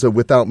listen to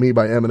 "Without Me"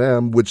 by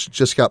Eminem, which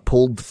just got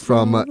pulled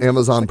from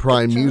Amazon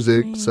Prime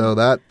Music. So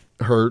that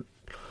hurt.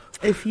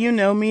 If you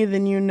know me,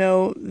 then you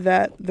know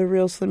that The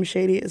Real Slim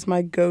Shady is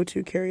my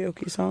go-to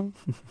karaoke song.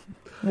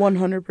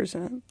 100%.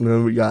 And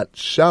then we got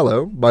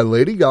Shallow by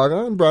Lady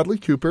Gaga and Bradley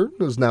Cooper,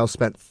 who has now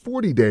spent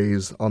 40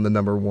 days on the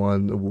number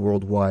 1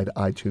 worldwide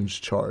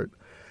iTunes chart.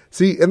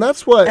 See, and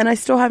that's what... And I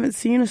still haven't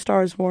seen A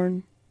Star Is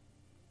Born.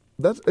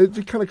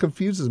 It kind of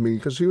confuses me,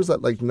 because she was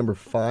at, like, number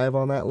 5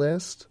 on that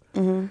list.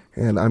 Mm-hmm.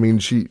 And, I mean,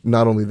 she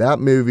not only that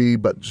movie,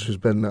 but she's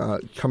been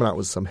coming out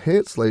with some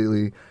hits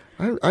lately.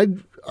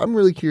 I'm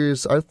really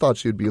curious. I thought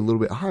she'd be a little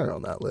bit higher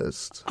on that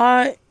list.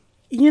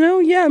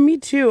 Yeah, me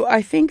too.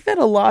 I think that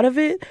a lot of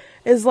it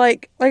is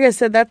like I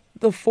said, that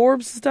the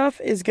Forbes stuff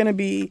is going to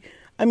be,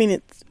 I mean,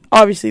 it's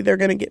obviously they're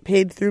going to get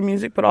paid through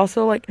music, but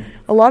also like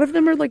a lot of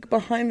them are like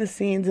behind the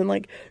scenes and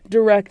like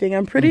directing.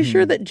 I'm pretty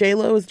sure that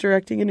J-Lo is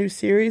directing a new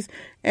series,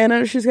 and I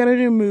know she's got a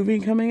new movie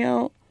coming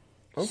out.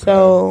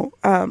 So,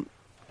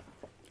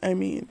 I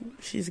mean,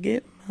 she's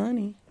getting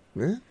money.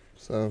 Yeah.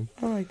 So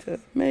I like to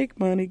make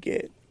money,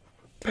 get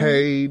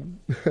paid.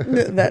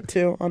 that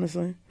too,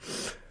 honestly.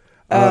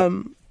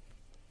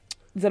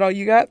 Is that all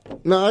you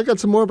got? No, I got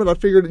some more, but I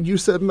figured you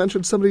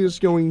mentioned somebody is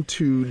going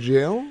to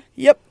jail.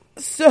 Yep.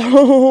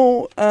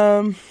 So,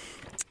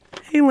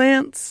 hey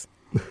Lance,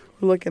 we're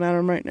looking at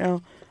him right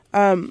now.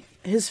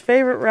 His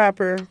favorite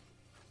rapper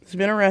has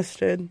been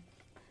arrested.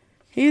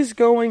 He's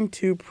going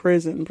to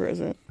prison.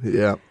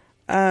 Yeah.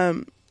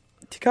 Tekashi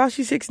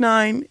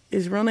 6ix9ine,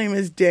 his real name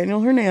is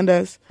Daniel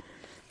Hernandez.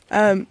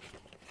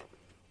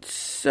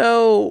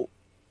 So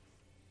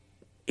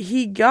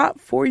he got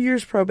 4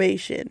 years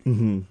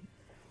probation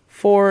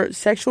for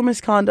sexual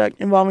misconduct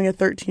involving a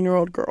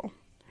 13-year-old girl.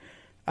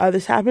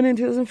 This happened in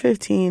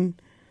 2015,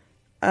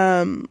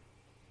 and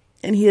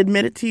he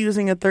admitted to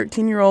using a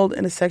 13-year-old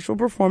in a sexual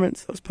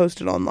performance that was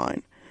posted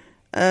online.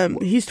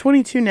 He's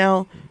 22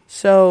 now,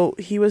 so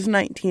he was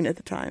 19 at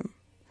the time,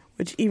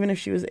 which even if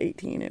she was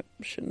 18, it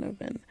shouldn't have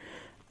been.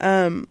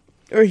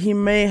 Or he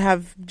may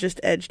have just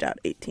edged out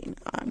 18.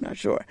 I'm not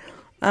sure.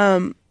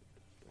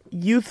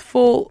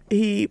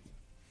 He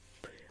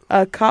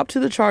copped to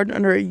the charge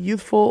under a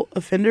youthful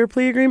offender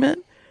plea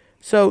agreement.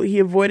 So he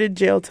avoided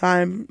jail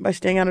time by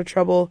staying out of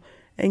trouble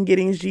and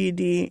getting his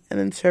GED and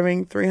then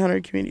serving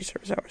 300 community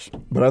service hours.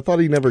 But I thought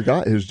he never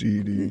got his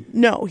GED.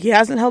 No, he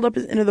hasn't held up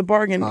his end of the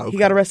bargain. Okay. He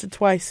got arrested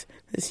twice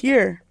this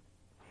year.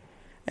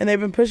 And they've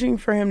been pushing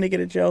for him to get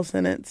a jail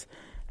sentence.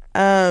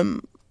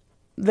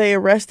 They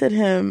arrested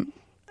him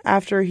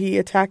after he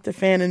attacked a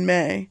fan in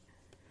May.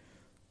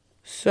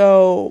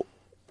 So,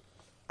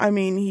 I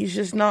mean, he's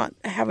just not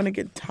having a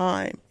good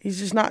time. He's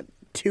just not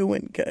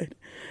doing good.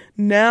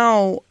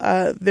 Now,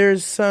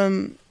 there's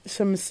some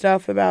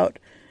stuff about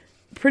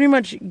pretty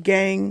much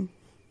gang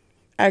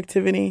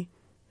activity.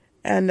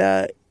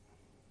 And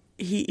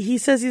he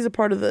says he's a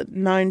part of the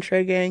 9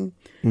 Trey gang.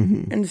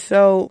 Mm-hmm. And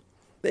so,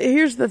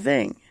 here's the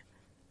thing.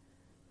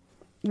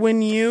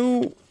 When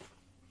you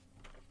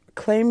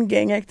claim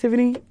gang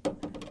activity,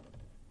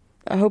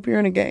 I hope you're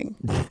in a gang.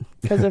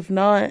 Because if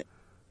not,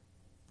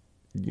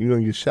 you're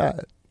going to get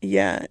shot.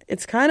 Yeah.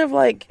 It's kind of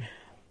like,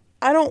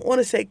 I don't want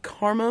to say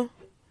karma,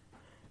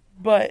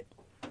 but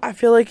I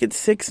feel like it's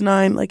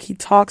 6ix9ine. Like, he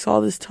talks all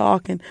this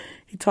talk and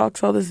he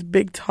talks all this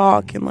big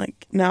talk, and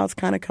like now it's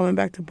kind of coming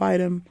back to bite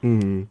him.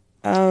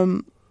 Mm-hmm.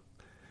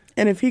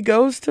 And if he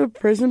goes to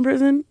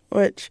prison,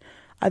 which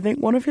I think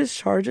one of his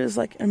charges,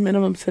 like a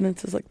minimum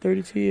sentence, is like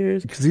 32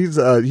 years. Because he's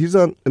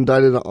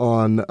indicted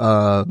on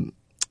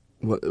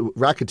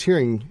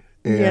racketeering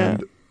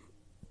and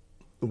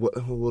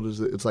what is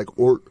it? It's like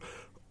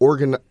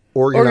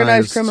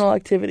organized criminal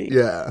activity.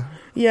 Yeah.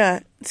 Yeah.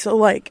 So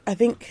like I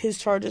think his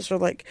charges are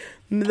like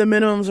the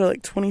minimums are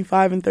like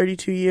 25 and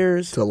 32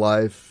 years to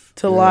life.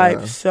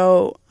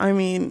 So I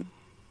mean,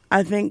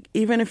 I think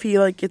even if he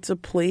like gets a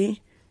plea,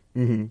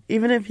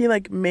 even if he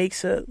like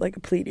makes a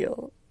plea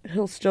deal,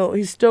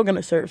 he's still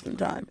gonna serve some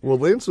time. Well,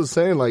 Lance was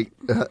saying like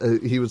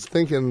he was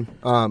thinking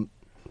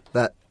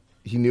that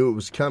he knew it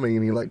was coming,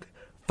 and he like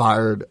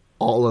fired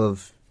all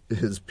of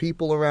his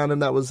people around him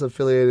that was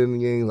affiliated in the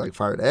gang, like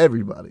fired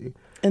everybody.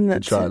 And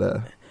that's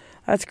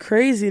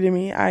crazy to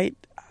me. I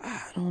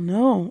don't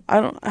know.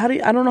 I don't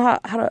know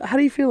how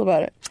do you feel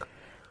about it?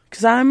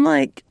 Because I'm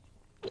like,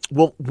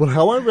 well,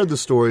 how I read the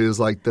story is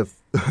like the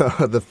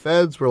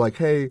feds were like,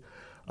 hey,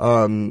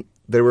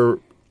 they were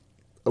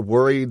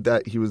worried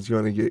that he was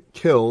going to get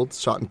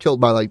shot and killed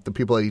by like the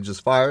people that he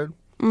just fired.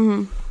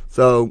 Mm-hmm.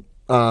 So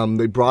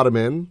they brought him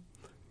in,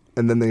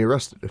 and then they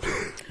arrested him.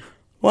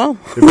 Well,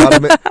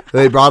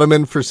 they brought him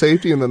in for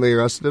safety, and then they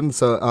arrested him.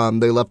 So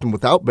they left him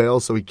without bail,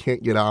 so he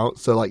can't get out.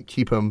 So like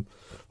keep him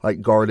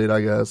like guarded,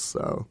 I guess.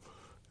 So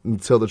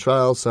until the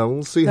trial. So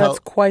we'll see that's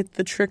quite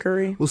the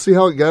trickery. We'll see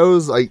how it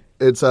goes. Like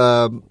it's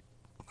man,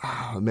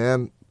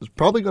 it's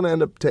probably going to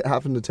end up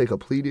having to take a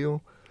plea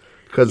deal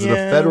because the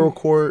federal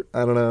court.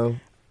 I don't know.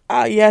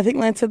 Yeah, I think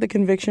Lance said the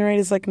conviction rate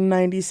is like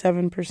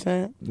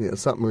 97%. Yeah,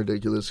 something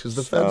ridiculous because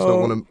the feds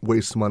don't want to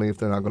waste money if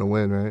they're not going to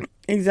win, right?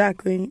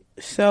 Exactly.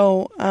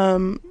 So,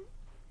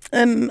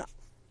 and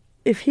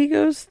if he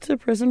goes to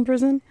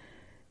prison,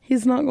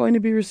 he's not going to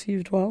be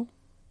received well.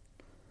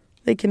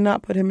 They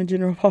cannot put him in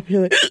general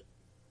population.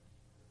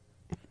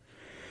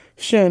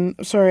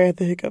 Sorry, I had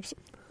the hiccups.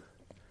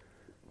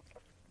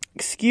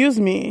 Excuse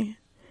me.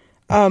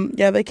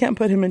 They can't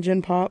put him in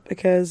Gen Pop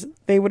because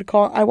they would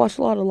I watched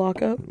a lot of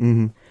Lockup.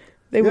 Mm-hmm.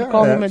 They would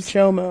call him a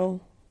CHOMO,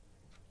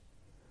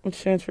 which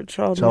stands for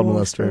child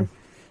molester.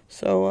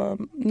 So,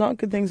 not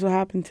good things will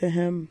happen to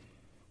him.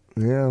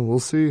 Yeah, we'll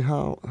see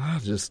how. I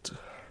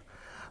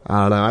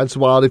don't know. It's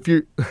wild. If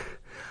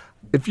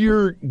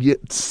you're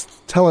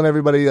telling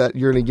everybody that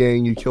you're in a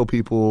gang, you kill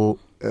people,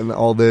 and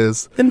all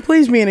this, then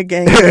please be in a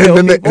gang.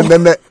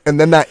 and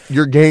then that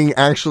your gang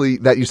actually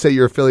that you say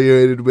you're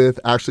affiliated with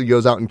actually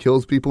goes out and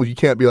kills people. You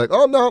can't be like,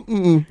 oh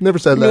no, never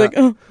said that.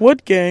 Like,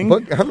 what gang?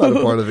 I'm not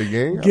a part of the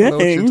gang. I don't know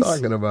what you're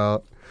talking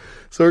about.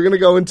 So we're gonna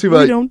go into.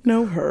 We don't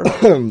know her.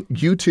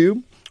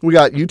 YouTube. We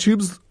got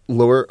YouTube's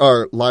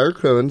Liar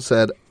Cohen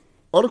said,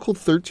 Article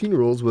 13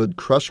 rules would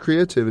crush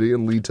creativity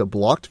and lead to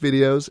blocked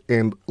videos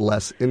and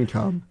less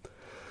income.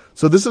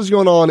 So this is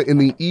going on in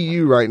the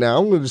EU right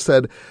now. We just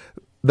said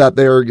that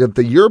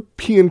the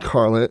European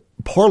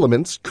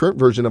Parliament's current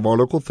version of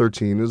Article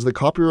 13 is the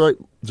copyright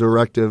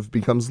directive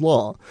becomes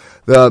law.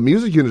 The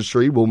music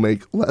industry will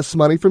make less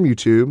money from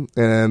YouTube,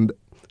 and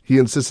he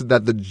insisted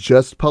that the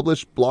just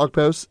published blog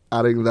post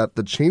adding that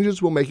the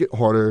changes will make it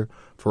harder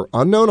for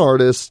unknown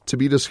artists to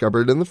be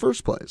discovered in the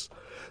first place.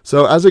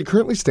 So as it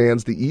currently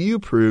stands, the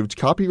EU-approved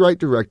copyright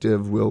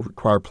directive will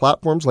require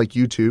platforms like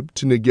YouTube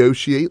to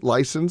negotiate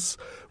license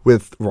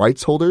with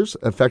rights holders,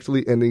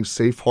 effectively ending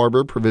safe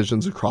harbor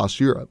provisions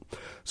across Europe.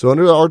 So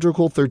under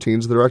Article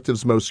 13, the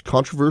directive's most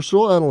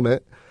controversial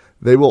element,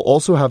 they will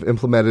also have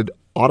implemented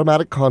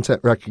automatic content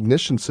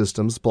recognition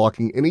systems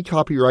blocking any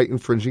copyright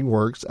infringing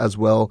works, as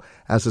well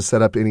as to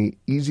set up any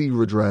easy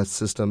redress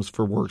systems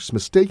for works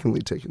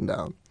mistakenly taken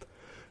down.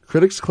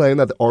 Critics claim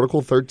that the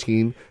Article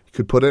 13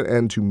 could put an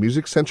end to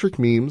music-centric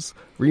memes,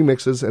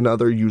 remixes, and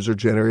other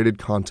user-generated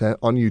content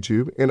on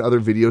YouTube and other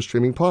video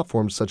streaming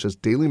platforms such as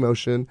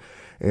Dailymotion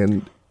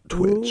and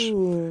Twitch.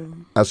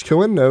 Ooh. As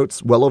Cohen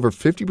notes, well over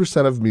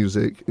 50% of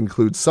music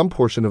includes some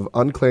portion of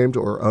unclaimed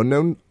or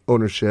unknown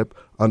ownership.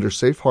 Under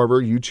Safe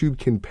Harbor, YouTube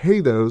can pay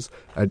those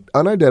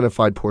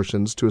unidentified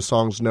portions to a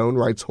song's known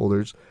rights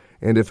holders,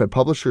 and if a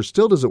publisher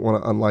still doesn't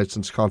want to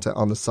unlicense content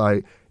on the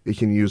site, it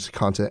can use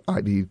Content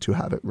ID to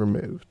have it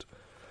removed.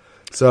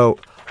 So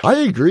I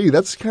agree.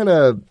 It's kind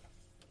of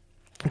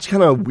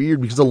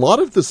weird because a lot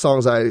of the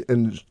songs I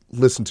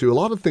listen to, a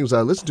lot of things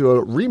I listen to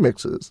are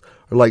remixes.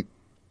 Or like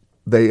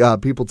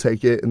people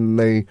take it and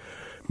they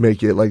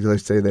make it like they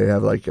say they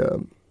have like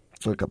a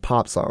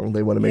pop song.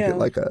 They want to make it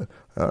like a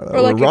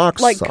rock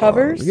song. Like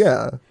covers?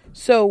 Yeah.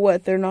 So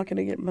what? They're not going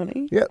to get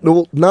money? Yeah.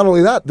 Well, not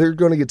only that, they're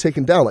going to get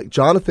taken down. Like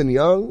Jonathan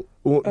Young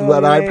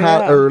that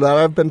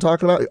I've been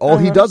talking about. All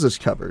he does is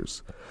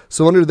covers.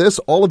 So under this,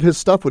 all of his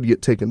stuff would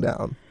get taken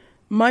down.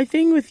 My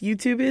thing with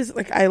YouTube is,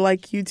 like, I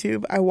like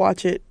YouTube. I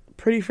watch it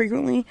pretty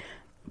frequently,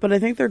 but I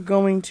think they're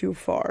going too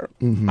far.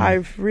 Mm-hmm.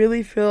 I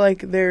really feel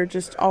like they're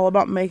just all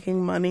about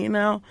making money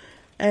now.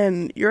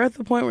 And you're at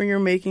the point where you're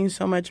making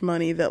so much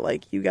money that,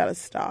 like, you got to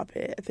stop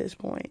it at this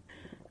point.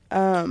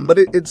 But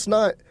it's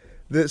not...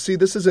 See,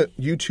 this isn't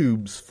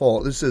YouTube's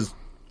fault. This is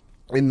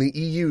in the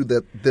EU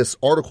that this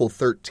Article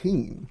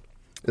 13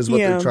 is what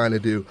they're trying to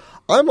do.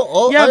 I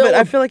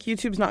feel like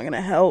YouTube's not going to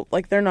help.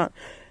 Like, they're not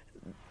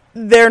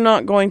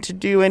going to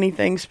do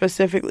anything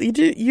specifically.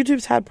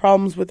 YouTube's had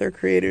problems with their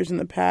creators in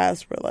the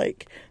past where,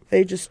 like,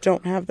 they just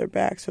don't have their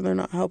back, so they're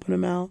not helping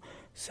them out.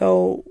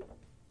 So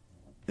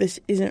this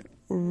isn't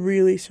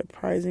really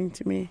surprising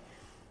to me.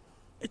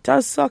 It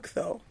does suck,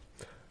 though,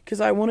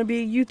 because I want to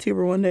be a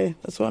YouTuber one day.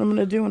 That's what I'm going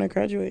to do when I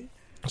graduate.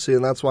 See,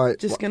 and that's why...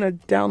 Just going to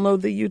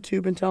download the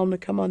YouTube and tell them to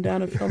come on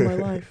down and film my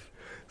life.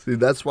 See,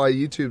 that's why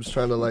YouTube's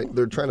trying to,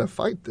 they're trying to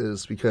fight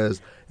this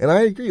because, and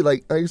I agree,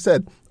 like I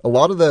said, a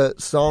lot of the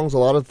songs, a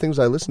lot of the things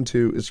I listen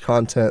to is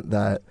content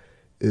that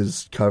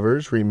is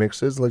covers,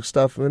 remixes, like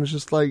stuff, and it's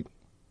just like,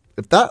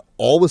 if that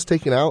all was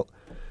taken out,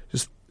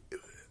 just,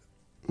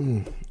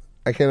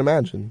 I can't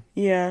imagine.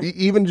 Yeah.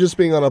 Even just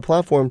being on a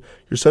platform,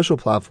 your social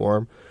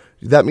platform,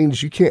 that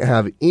means you can't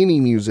have any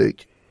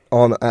music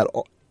on at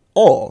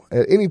all,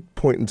 at any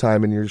point in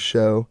time in your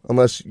show,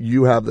 unless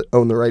you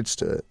own the rights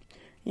to it.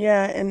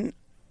 Yeah, and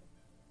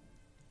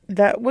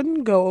that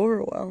wouldn't go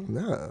over well.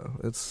 No, I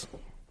don't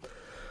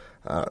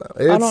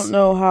know. I don't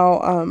know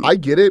how. I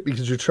get it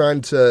because you're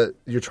trying to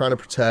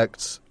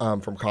protect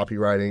from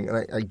copywriting,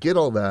 and I get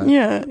all that.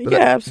 Yeah,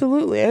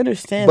 absolutely, I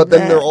understand. But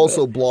then they're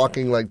also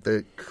blocking like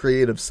the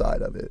creative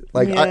side of it.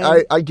 Like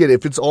I get it.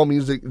 If it's all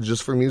music,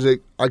 just for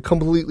music, I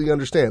completely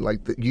understand.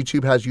 Like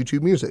YouTube has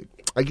YouTube Music.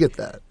 I get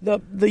that. The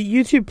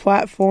YouTube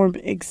platform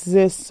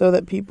exists so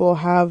that people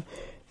have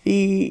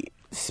the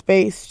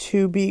space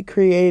to be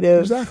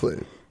creative.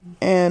 Exactly.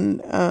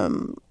 And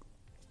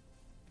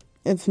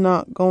it's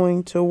not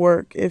going to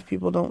work if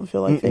people don't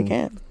feel like they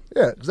can.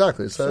 Yeah,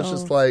 exactly. So it's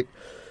just like...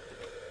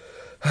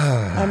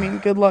 I mean,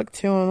 good luck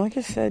to them. Like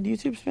I said,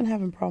 YouTube's been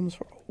having problems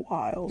for a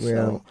while.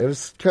 So. Yeah,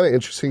 it's kind of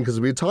interesting because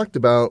we talked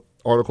about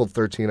Article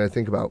 13, I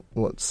think about,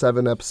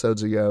 7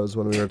 episodes ago is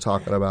when we were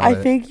talking about it.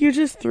 I think you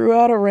just threw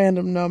out a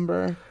random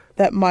number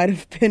that might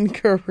have been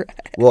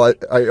correct. Well,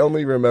 I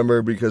only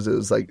remember because it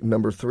was like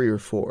number 3 or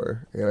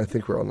 4, and I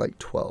think we're on like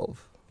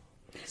 12.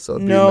 So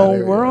no,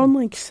 we're on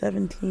like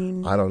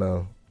 17. I don't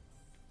know.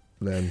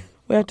 Then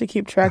we have to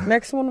keep track.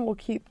 Next one, we'll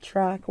keep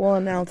track. We'll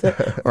announce it.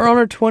 Or on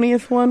our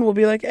 20th one, we'll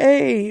be like,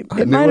 hey,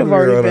 it might have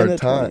already been the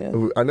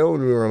 20th. I know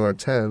when we were on our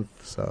 10th,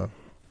 so.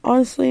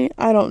 Honestly,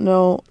 I don't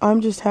know.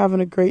 I'm just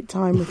having a great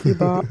time with you,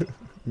 Bob.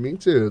 Me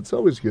too. It's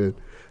always good.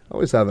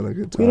 Always having a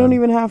good time. We don't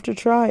even have to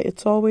try.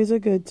 It's always a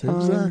good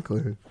time.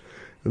 Exactly.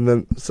 And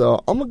then,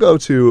 so I'm going to go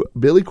to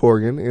Billy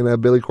Corgan.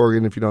 And Billy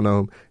Corgan, if you don't know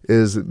him,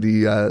 is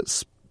the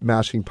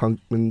Smashing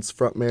Pumpkins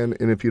frontman.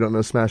 And if you don't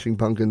know Smashing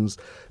Pumpkins,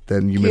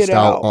 then you missed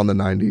out on the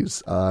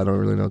 90s. I don't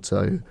really know what to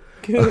tell you.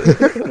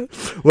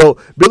 Well,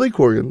 Billy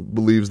Corgan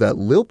believes that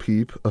Lil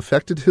Peep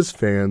affected his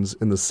fans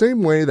in the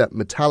same way that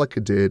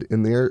Metallica did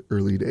in their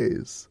early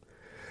days.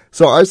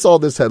 So I saw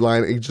this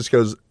headline. It just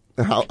goes,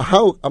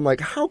 how I'm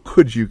like, how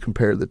could you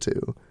compare the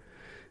two?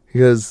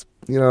 Because,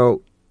 you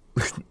know,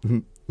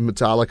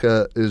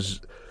 Metallica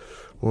is,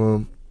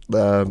 well,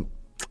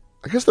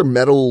 I guess they're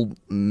metal,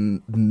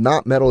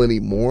 not metal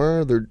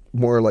anymore. They're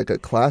more like a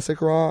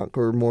classic rock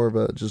or more of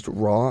a just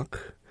rock.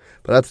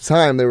 But at the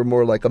time, they were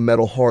more like a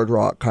metal hard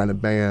rock kind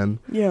of band.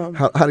 Yeah.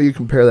 How do you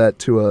compare that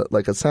to a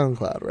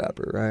SoundCloud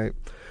rapper, right?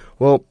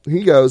 Well,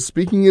 he goes,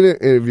 speaking in an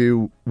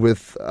interview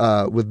with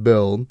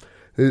Bill,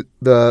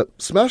 the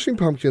Smashing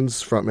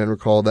Pumpkins frontman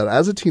recalled that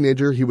as a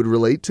teenager, he would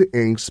relate to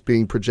angst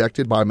being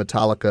projected by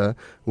Metallica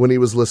when he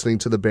was listening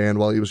to the band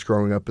while he was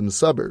growing up in the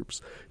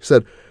suburbs. He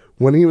said,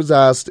 when he was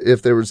asked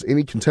if there was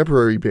any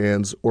contemporary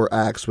bands or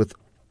acts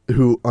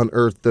who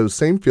unearthed those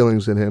same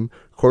feelings in him,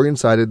 Corgan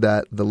cited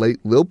that the late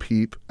Lil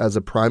Peep as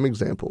a prime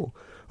example.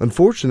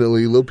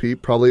 Unfortunately, Lil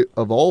Peep, probably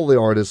of all the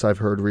artists I've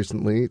heard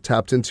recently,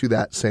 tapped into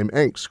that same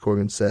angst,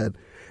 Corgan said.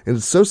 And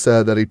it's so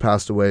sad that he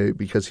passed away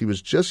because he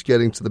was just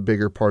getting to the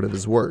bigger part of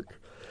his work.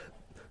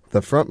 The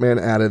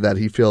frontman added that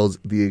he feels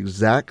the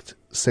exact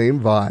same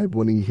vibe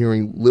when he's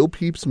hearing Lil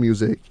Peep's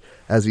music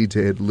as he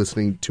did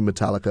listening to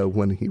Metallica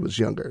when he was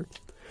younger.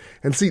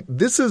 And see,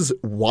 this is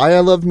why I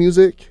love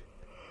music,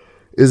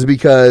 is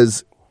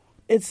because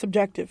It's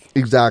subjective.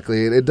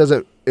 exactly, and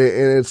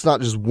it's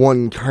not just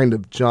one kind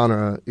of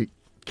genre. It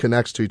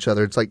connects to each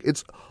other. It's like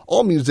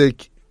all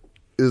music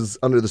is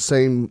under the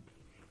same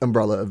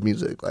umbrella of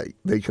music. Like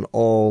they can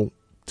all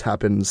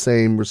tap in the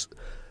same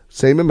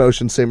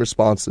emotions, same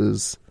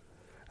responses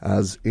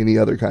as any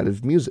other kind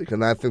of music,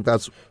 and I think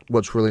that's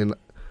what's really,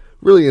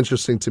 really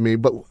interesting to me.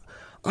 But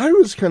I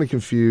was kind of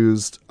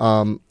confused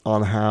on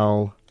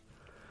how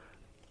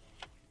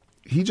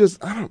he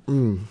just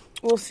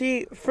Well,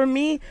 see, for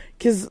me,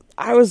 because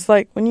I was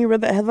like, when you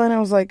read that headline, I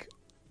was like,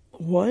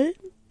 what?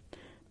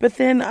 But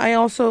then I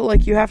also,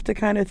 like, you have to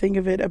kind of think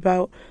of it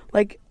about,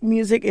 like,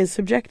 music is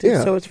subjective,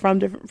 Yeah. so it's from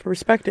different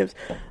perspectives.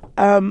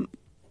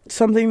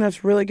 Something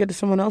that's really good to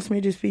someone else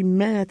may just be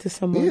meh to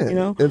someone, you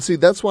know? And see,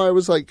 that's why I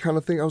was like, kind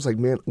of thinking, I was like,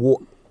 man,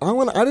 well, I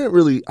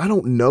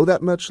don't know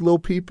that much Lil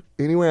Peep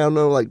anyway. I don't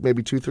know, like,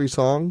 maybe 2-3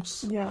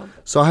 songs. Yeah.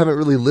 So I haven't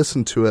really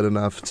listened to it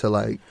enough to,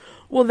 like.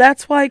 Well,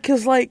 that's why,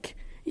 because, like,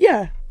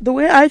 yeah, the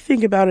way I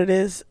think about it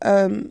is,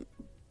 I'm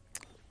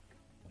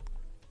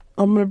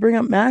going to bring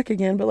up Mac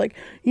again, but, like,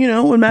 you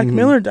know, when Mac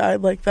Miller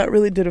died, like, that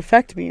really did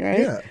affect me, right?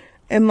 Yeah.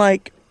 And,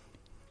 like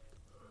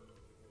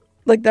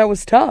that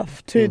was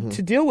tough to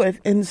deal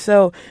with. And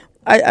so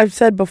I've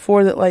said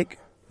before that, like,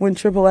 when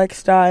Triple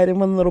X died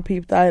and when Lil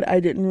Peep died, I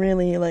didn't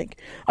really, like,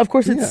 of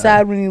course it's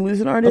sad when you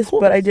lose an artist,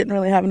 but I didn't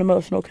really have an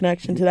emotional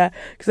connection to that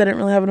because I didn't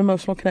really have an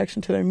emotional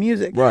connection to their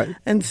music. Right.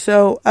 And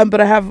so, but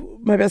I have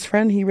my best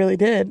friend, he really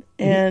did.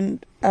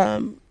 And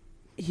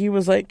he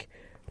was like,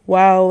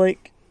 wow,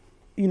 like,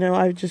 you know,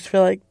 I just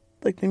feel like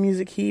the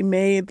music he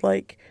made,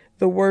 like,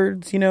 the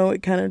words, you know,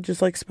 it kind of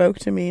just, like, spoke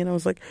to me. And I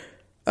was like,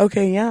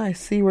 okay, yeah, I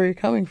see where you're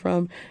coming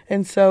from.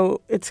 And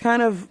so it's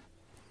kind of,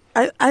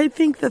 I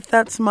think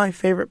that's my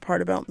favorite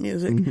part about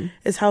music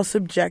is how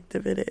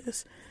subjective it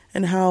is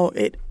and how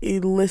it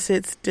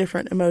elicits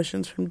different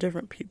emotions from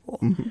different people.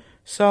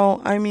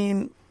 So, I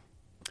mean,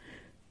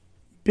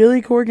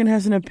 Billy Corgan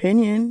has an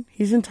opinion.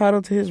 He's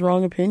entitled to his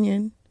wrong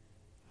opinion.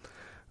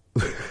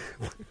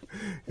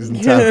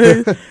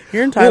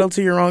 You're entitled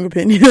to your wrong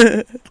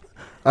opinion.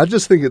 I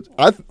just think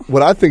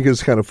what I think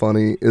is kind of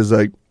funny is,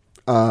 like,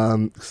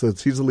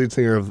 since he's the lead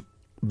singer of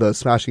the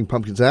Smashing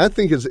Pumpkins, and I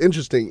think it's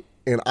interesting,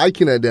 and I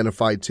can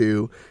identify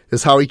too,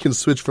 is how he can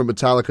switch from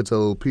Metallica to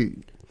Lil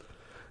Peep.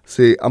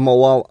 See,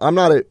 while I'm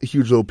not a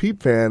huge Lil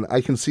Peep fan,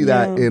 I can see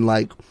that in,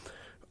 like,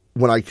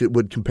 when I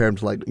would compare him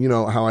to, like, you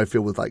know, how I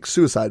feel with, like,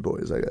 Suicide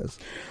Boys, I guess.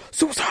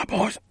 Suicide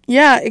Boys.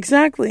 Yeah,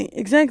 exactly.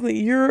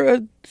 You're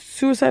a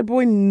Suicide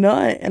Boy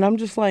nut, and I'm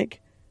just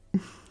like,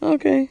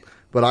 okay.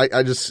 But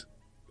I just,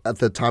 at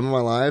the time of my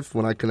life,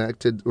 when I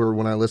connected, or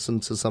when I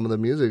listened to some of the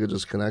music, it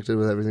just connected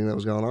with everything that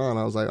was going on.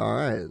 I was like, all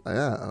right,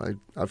 yeah,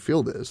 I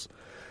feel this.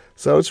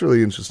 So it's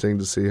really interesting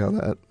to see how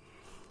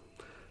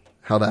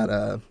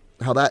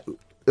that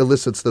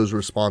elicits those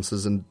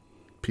responses in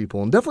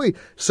people, and definitely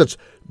such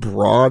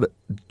broad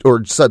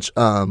or such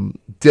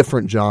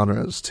different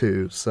genres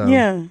too. So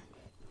Yeah.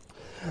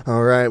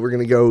 All right, we're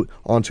going to go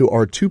on to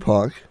our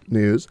Tupac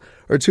news.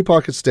 Our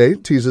Tupac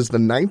estate teases the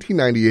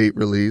 1998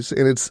 release,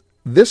 and it's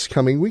this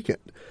coming weekend.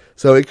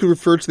 So it could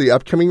refer to the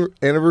upcoming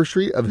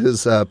anniversary of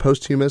his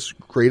posthumous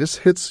greatest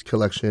hits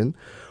collection,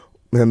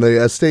 and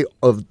the estate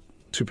of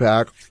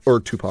Tupac,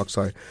 have Tupac.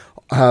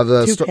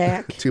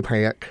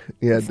 Tupac.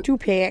 Yeah.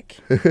 Tupac.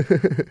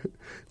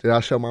 Did I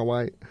show my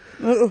white?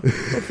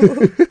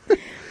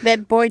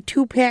 That boy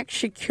Tupac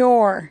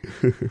Shakur.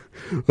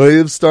 Well, they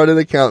have started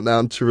a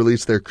countdown to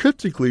release their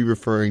cryptically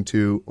referring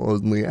to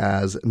only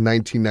as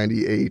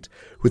 1998,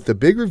 with the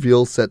big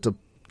reveal set to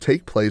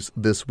take place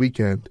this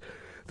weekend.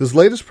 This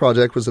latest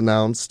project was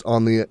announced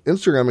on the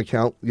Instagram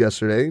account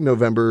yesterday,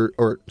 November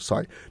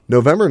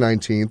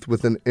 19th,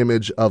 with an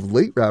image of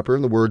late rapper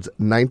and the words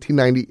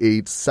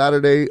 1998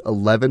 Saturday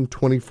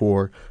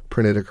 11/24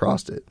 printed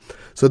across it.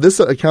 So this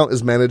account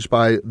is managed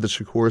by the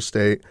Shakur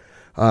estate,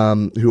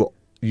 who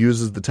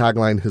uses the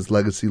tagline "His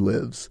legacy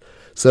lives."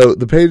 So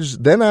the page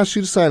then asks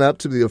you to sign up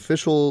to the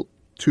official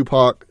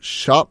Tupac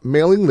shop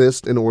mailing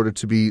list in order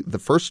to be the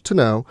first to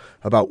know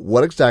about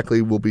what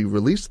exactly will be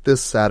released this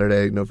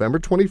Saturday, November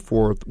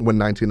 24th, when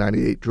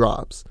 1998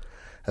 drops.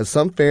 As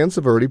some fans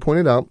have already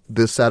pointed out,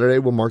 this Saturday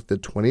will mark the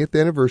 20th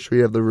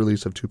anniversary of the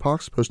release of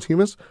Tupac's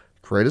posthumous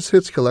Greatest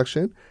Hits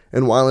collection,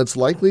 and while it's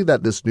likely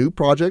that this new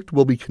project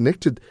will be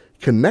connected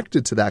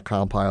to that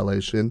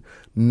compilation,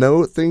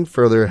 nothing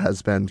further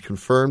has been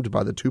confirmed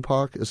by the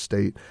Tupac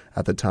estate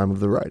at the time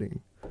of the writing.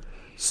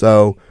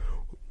 So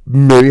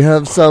maybe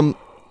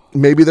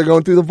maybe they're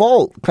going through the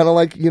vault, kind of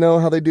like,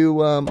 how they do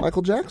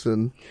Michael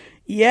Jackson.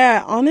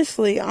 Yeah,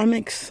 honestly, I'm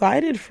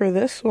excited for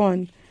this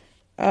one.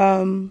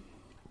 I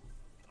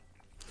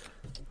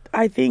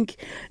think,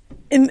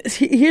 and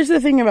here's the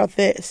thing about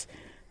this.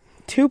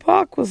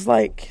 Tupac was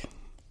like,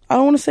 I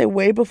don't want to say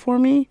way before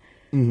me,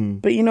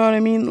 but you know what I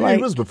mean? Yeah, like,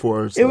 it was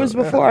before. It was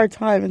before our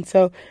time, and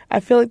so I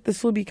feel like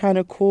this will be kind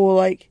of cool,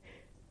 like,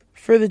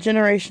 for the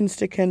generations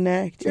to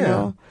connect, you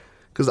know?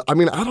 Because, I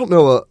don't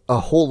know a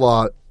whole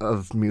lot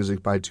of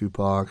music by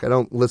Tupac.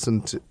 I've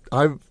listened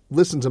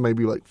to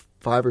maybe like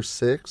 5 or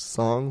 6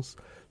 songs.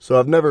 So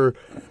I've never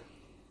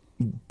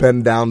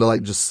been down to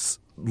like just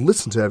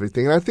listen to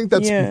everything. And I think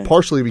that's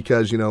partially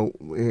because, he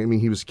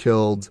was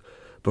killed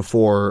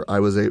before I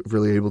was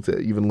really able to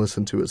even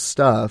listen to his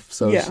stuff.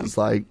 So it's just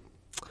like,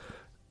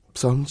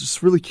 so I'm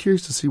just really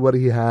curious to see what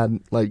he had,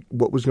 like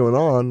what was going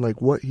on,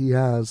 like what he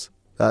has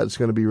that's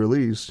going to be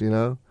released,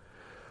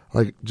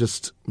 Like,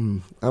 just,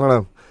 I don't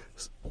know,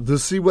 to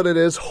see what it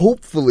is.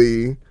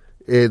 Hopefully,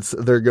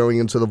 they're going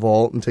into the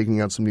vault and taking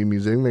out some new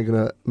music,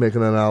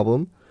 making an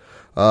album.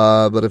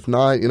 But if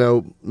not,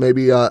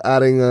 maybe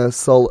adding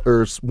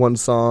one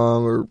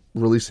song or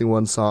releasing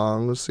one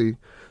song. We'll see.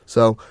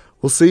 So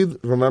we'll see.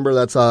 Remember,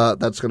 that's going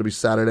to be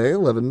Saturday,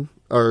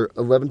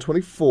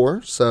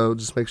 11/24. So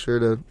just make sure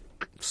to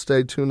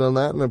stay tuned on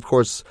that, and of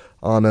course,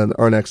 on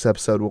our next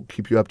episode, we'll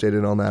keep you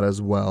updated on that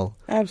as well.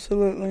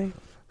 Absolutely.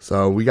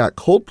 So we got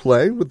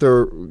Coldplay,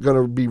 they're going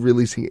to be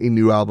releasing a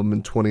new album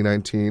in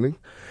 2019.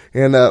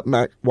 And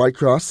Matt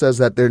Whitecross says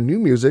that their new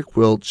music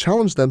will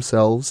challenge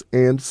themselves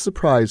and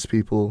surprise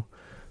people.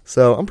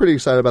 So I'm pretty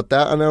excited about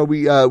that. I know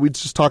we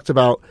just talked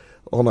about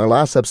on our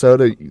last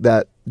episode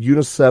that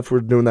UNICEF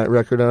were doing that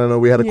record, and I know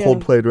we had a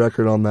Coldplay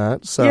record on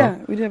that. So yeah,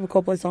 we did have a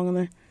Coldplay song on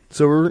there.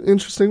 So we're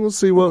interesting. We'll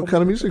see what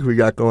kind of music we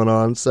got going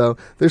on. So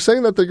they're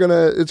saying that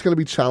it's gonna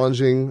be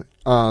challenging.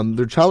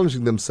 They're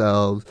challenging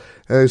themselves,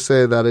 and they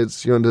say that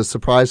it's to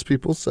surprise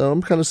people. So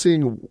I'm kind of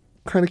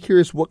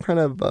curious what kind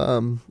of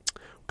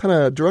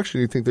direction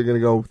you think they're gonna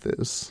go with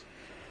this.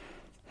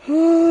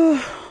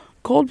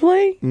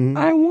 Coldplay. Mm-hmm.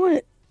 I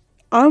want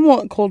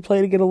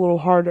Coldplay to get a little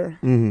harder.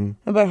 Mm-hmm.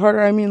 And by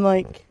harder, I mean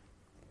like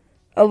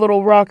a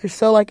little rocker.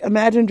 So like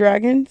Imagine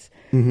Dragons,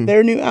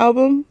 their new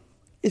album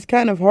is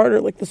kind of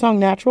harder, like the song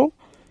Natural.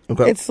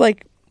 Okay. It's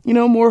like,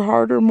 more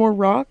harder, more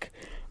rock.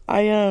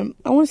 I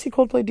want to see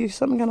Coldplay do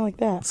something kind of like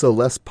that. So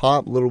less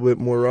pop, a little bit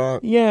more rock.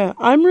 Yeah,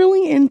 I'm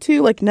really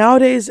into, like,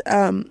 nowadays,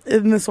 and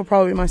this will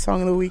probably be my song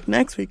of the week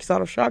next week,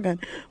 Auto Shotgun,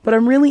 but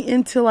I'm really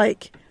into,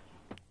 like,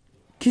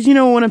 because,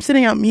 when I'm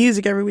sending out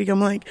music every week, I'm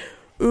like,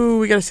 ooh,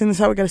 we got to send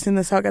this out, we got to send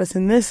this out, got to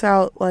send this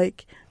out.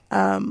 Like,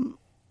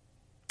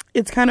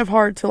 it's kind of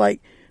hard to, like,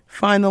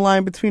 find the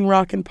line between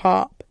rock and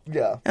pop.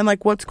 Yeah. And,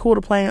 like, what's cool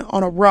to play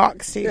on a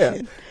rock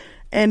station.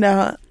 Yeah. And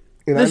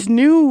this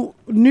new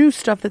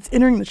stuff that's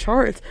entering the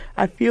charts,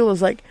 I feel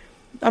is, like,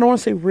 I don't want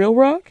to say real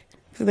rock,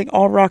 because I think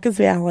all rock is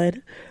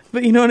valid.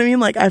 But you know what I mean?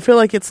 Like, I feel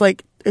like it's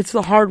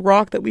the hard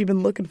rock that we've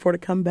been looking for to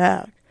come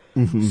back.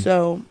 Mm-hmm.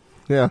 So.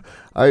 Yeah.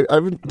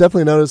 I've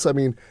definitely noticed, I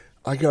listen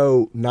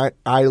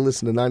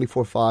to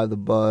 94.5 The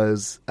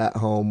Buzz at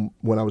home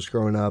when I was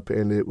growing up,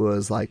 and it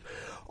was, like,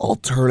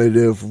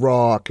 alternative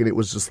rock, and it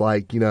was just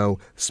like,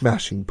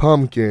 Smashing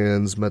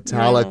Pumpkins,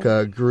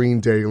 Metallica, Green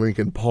Day,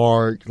 Linkin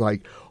Park,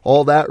 like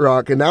all that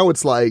rock. And now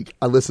it's like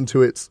I listen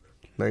to it's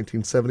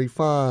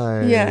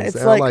 1975. Yeah, it's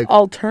like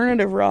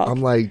alternative rock.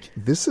 I'm like,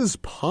 this is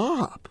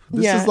pop.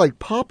 This is like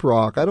pop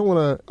rock. I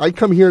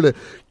come here to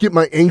get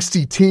my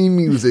angsty teen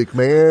music,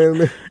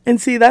 man.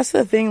 And see, that's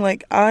the thing.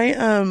 Like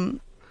even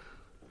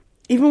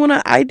when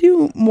I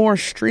do more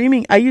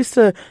streaming, I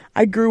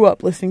grew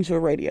up listening to a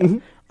radio. Mm-hmm.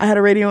 I had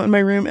a radio in my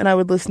room, and I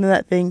would listen to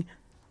that thing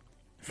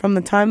from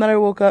the time that I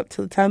woke up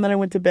to the time that I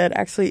went to bed.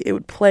 Actually, it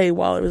would play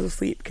while I was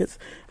asleep because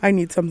I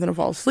need something to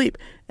fall asleep.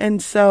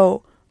 And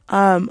so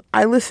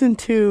I listened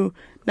to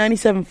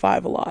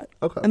 97.5 a lot.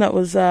 Okay. And that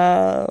was,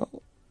 I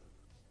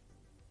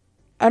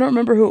don't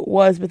remember who it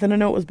was, but then I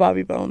know it was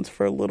Bobby Bones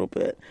for a little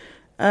bit.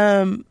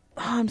 I'm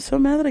so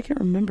mad that I can't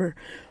remember.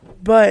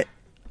 But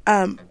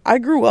I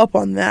grew up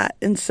on that.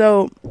 And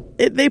so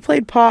they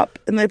played pop,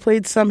 and they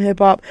played some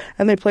hip-hop,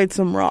 and they played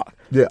some rock.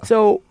 Yeah.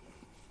 So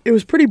it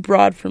was pretty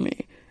broad for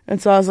me.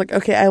 And so I was like,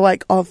 okay, I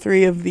like all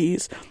three of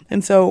these.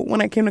 And so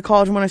when I came to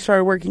college and when I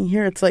started working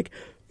here, it's like,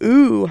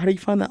 ooh, how do you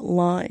find that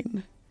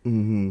line?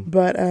 Mm-hmm.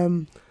 But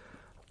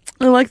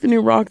I like the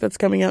new rock that's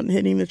coming out and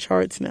hitting the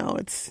charts now.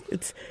 It's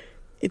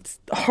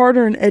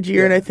harder and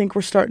edgier, and I think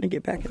we're starting to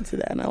get back into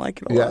that, and I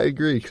like it a Yeah, lot. I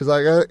agree. Because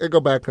I go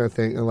back and I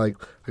think, and like,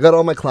 I got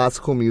all my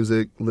classical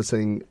music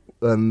listening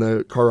in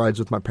the car rides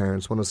with my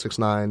parents,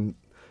 106.9,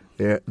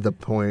 The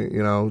Point,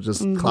 you know,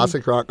 just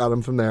classic rock, got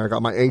them from there. I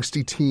got my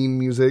angsty teen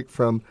music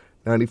from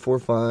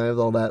 94.5,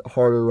 all that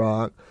harder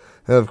rock.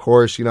 And of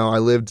course, you know, I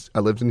lived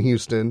in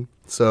Houston,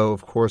 so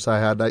of course I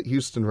had that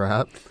Houston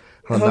rap.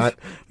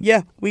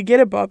 Yeah, we get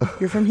it, Bob.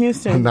 You're from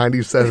Houston.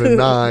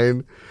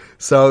 97.9.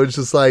 So it's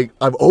just like,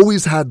 I've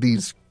always had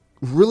these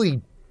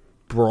really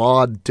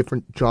broad,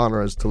 different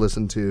genres to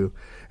listen to.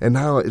 And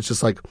now it's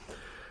just like,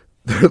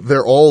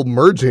 they're all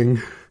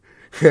merging.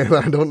 And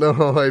I don't know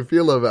how I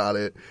feel about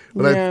it.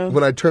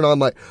 When I turn on,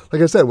 like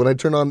I said, when I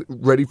turn on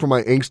Ready for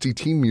My Angsty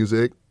Teen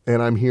Music,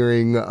 and I'm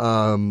hearing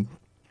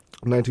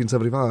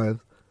 1975,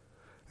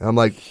 and I'm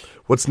like,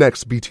 what's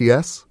next,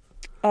 BTS?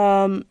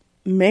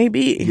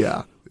 Maybe.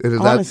 Yeah.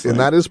 Honestly. And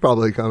that is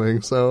probably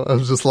coming. So I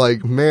was just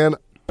like, man,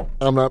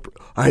 I am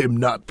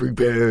not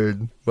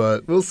prepared,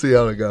 but we'll see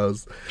how it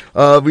goes.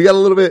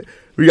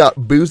 We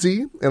got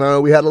Boozy, and I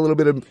know we had a little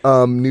bit of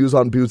news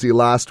on Boozy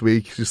last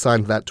week. He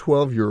signed that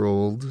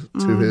 12-year-old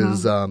to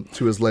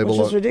his label,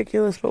 which is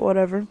ridiculous, but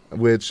whatever.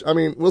 Which, I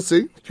mean, we'll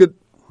see. Could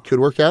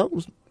work out.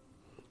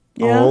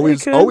 Yeah,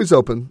 always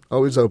open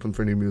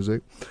for new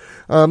music.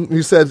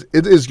 He said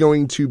it is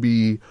going to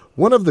be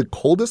one of the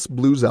coldest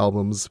blues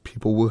albums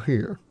people will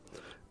hear.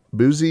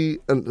 Boozy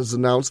has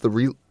announced the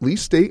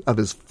release date of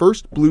his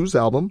first blues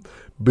album,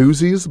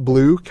 Boozy's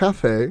Blue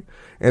Cafe,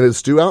 and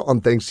it's due out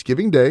on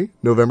Thanksgiving Day,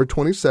 November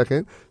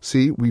 22nd.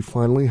 See, we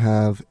finally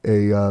have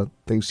a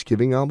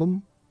Thanksgiving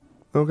album.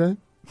 Okay.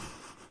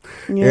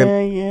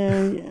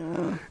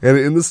 Yeah. And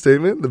in the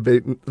statement,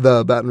 the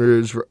Baton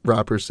Rouge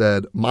rapper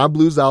said, "My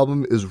blues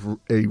album is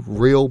a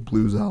real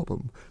blues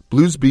album.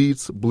 Blues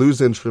beats, blues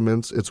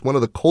instruments. It's one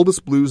of the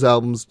coldest blues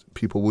albums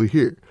people will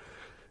hear."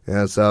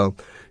 And so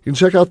you can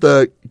check out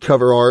the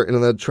cover art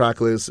and the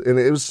track list, and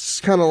it was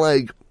just kind of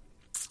like,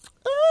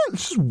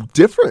 it's just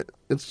different.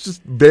 It's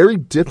just very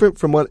different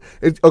from what.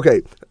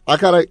 Okay, I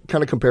kind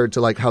of compare it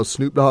to like how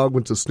Snoop Dogg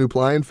went to Snoop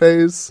Lion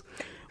phase.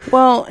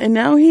 Well, and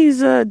now he's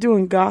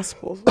doing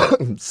gospel.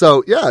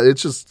 So yeah,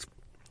 it's just,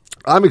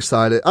 I'm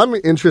excited. I'm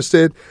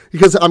interested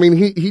because I mean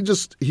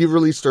he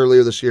released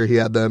earlier this year. He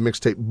had the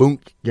mixtape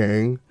Boonk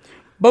Gang.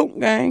 Boat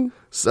gang.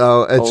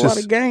 So it's Whole lot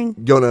just of gang.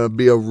 gonna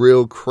be a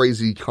real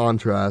crazy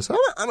contrast.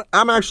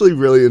 I'm actually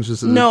really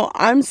interested. No,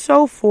 I'm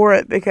so for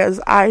it because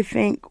I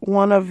think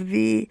one of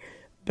the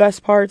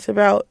best parts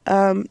about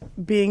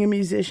being a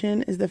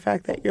musician is the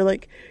fact that you're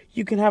like,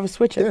 you can have a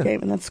switch up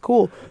game, and that's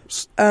cool.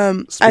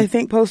 I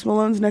think Post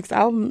Malone's next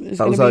album is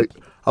going to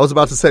be... I was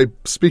about to say,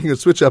 speaking of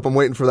switch up, I'm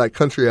waiting for that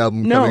country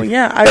album.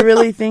 I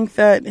really think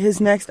that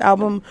his next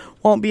album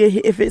won't be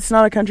if it's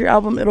not a country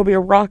album, it'll be a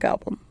rock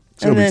album.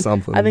 It's going to be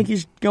something. I think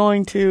he's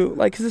going to,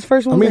 like, because his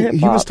first one was a hip-hop.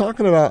 He was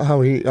talking about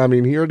how he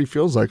already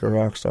feels like a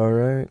rock star,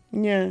 right?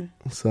 Yeah.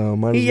 So,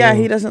 might as well.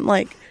 He doesn't,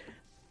 like,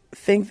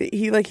 think that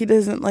he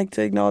doesn't like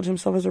to acknowledge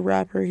himself as a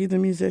rapper. He's a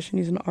musician.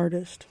 He's an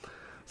artist.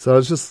 So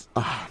it's just,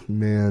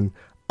 man,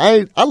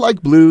 I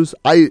like blues.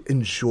 I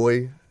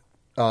enjoy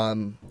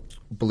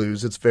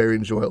blues. It's very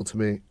enjoyable to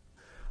me.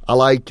 I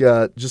like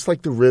just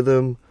like the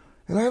rhythm,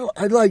 and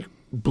I like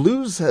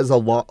blues has a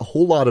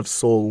whole lot of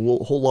soul,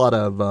 a whole lot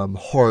of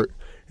heart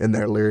in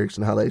their lyrics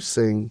and how they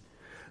sing.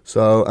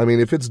 So I mean,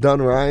 if it's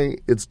done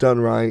right, it's done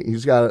right.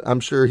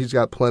 I'm sure he's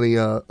got plenty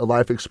of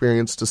life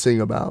experience to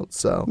sing about.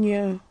 So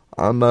yeah.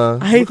 I'm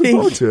looking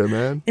forward to it,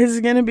 man. It's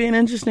going to be an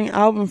interesting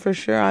album for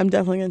sure. I'm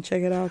definitely going to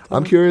check it out, though.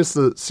 I'm curious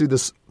to see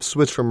this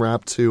switch from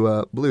rap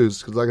to blues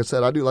because, like I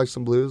said, I do like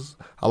some blues.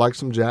 I like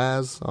some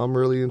jazz. I'm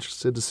really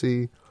interested to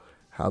see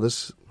how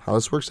this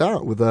works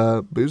out with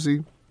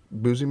Boozy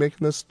making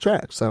this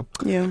track. So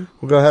yeah,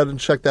 we'll go ahead and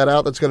check that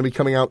out. That's going to be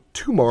coming out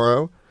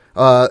tomorrow.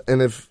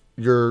 And if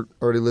you're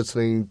already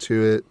listening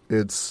to it,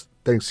 it's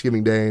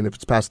Thanksgiving Day, and if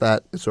it's past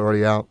that, it's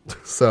already out.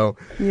 So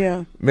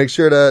yeah, make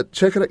sure to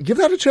check it out. Give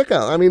that a check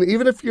out. I mean,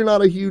 even if you're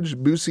not a huge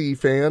Boosie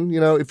fan,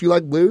 if you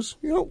like blues,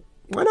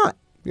 why not?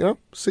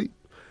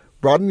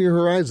 Broaden your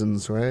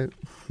horizons, right?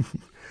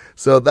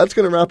 So that's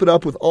going to wrap it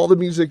up with all the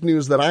music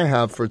news that I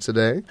have for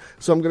today.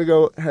 So I'm going to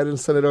go ahead and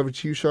send it over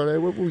to you,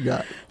 Sharday. What we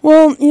got?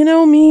 Well,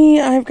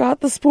 me, I've got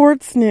the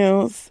sports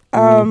news.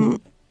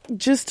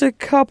 Just a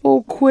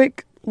couple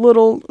quick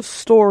little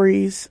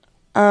stories.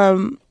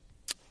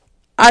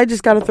 I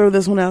just got to throw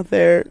this one out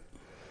there.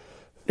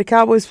 The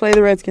Cowboys play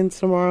the Redskins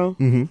tomorrow.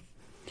 Mm-hmm.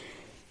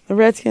 The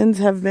Redskins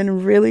have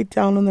been really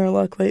down on their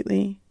luck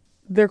lately.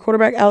 Their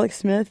quarterback, Alex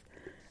Smith,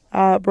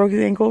 broke his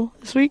ankle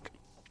this week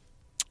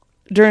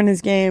during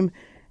his game.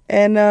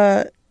 And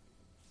it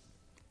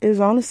was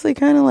honestly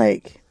kind of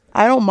like,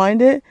 I don't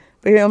mind it,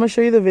 but here, I'm going to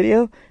show you the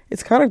video.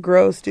 It's kind of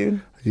gross, dude.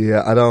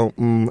 Yeah, I don't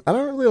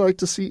really like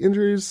to see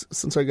injuries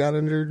since I got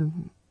injured.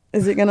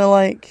 Is it gonna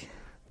like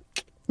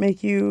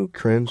make you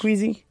Cringe?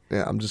 queasy?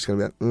 Yeah, I'm just gonna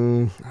be like,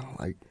 I don't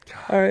like.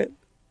 All right,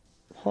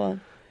 hold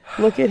on.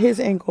 Look at his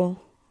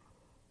ankle.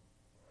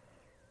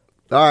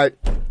 All right.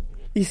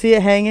 You see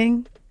it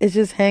hanging? It's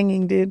just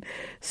hanging, dude.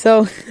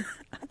 So,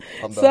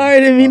 I'm done. sorry, I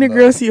didn't mean I'm to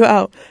gross you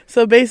out.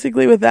 So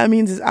basically what that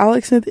means is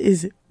Alex Smith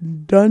is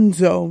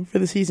donezo for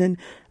the season.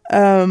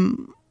 I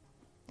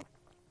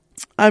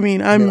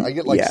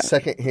get like yeah,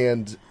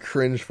 secondhand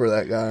cringe for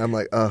that guy. I'm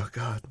like, oh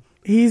God.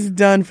 he's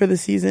done for the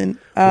season.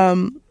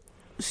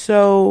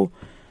 So,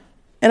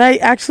 and I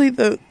actually,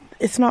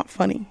 it's not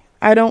funny.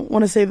 I don't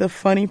want to say the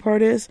funny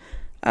part is,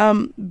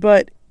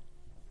 but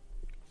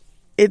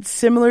it's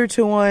similar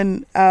to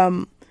one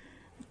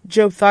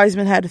Joe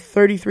Theismann had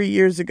 33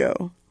 years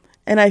ago.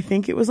 And I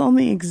think it was on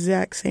the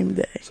exact same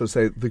day. So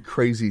say the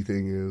crazy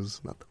thing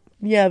is not the.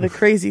 Yeah, the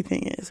crazy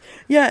thing is.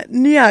 Yeah,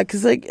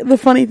 because, like, the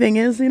funny thing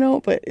is,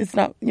 but it's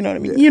not, you know what I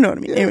mean? You know what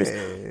I mean?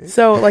 Anyways,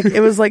 so, like,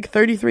 it was, like,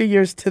 33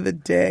 years to the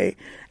day.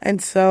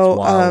 And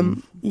so,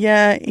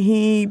 yeah,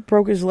 he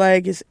broke his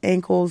leg, his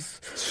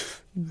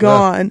ankle's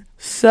gone.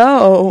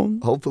 So.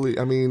 Hopefully,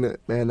 I mean,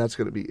 man, that's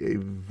going to be a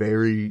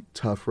very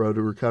tough road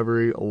to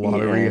recovery, a lot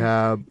of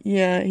rehab.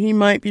 Yeah, he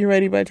might be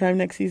ready by the time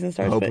next season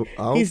starts, but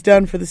I'll he's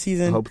done for the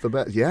season. Hope the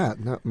best. Yeah.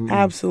 No,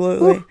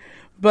 absolutely. Woo.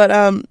 But,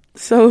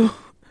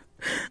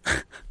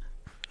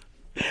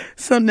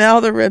 So now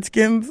the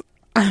Redskins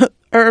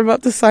are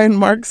about to sign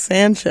Mark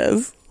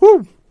Sanchez.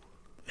 Woo!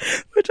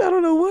 Which I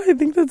don't know why. I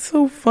think that's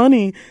so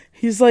funny.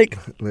 He's like...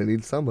 They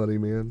need somebody,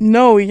 man.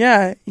 No,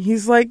 yeah.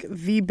 He's like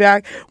the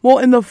back... Well,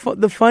 and the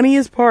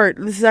funniest part...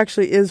 This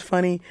actually is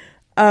funny.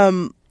 I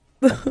don't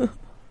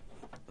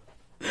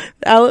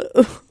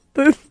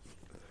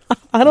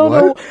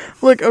know.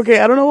 Look, okay,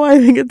 I don't know why I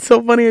think it's so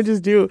funny. I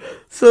just do.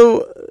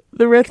 So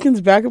the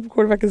Redskins' backup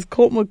quarterback is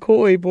Colt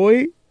McCoy,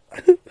 boy.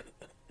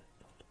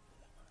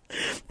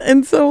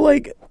 And so,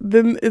 like,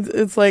 then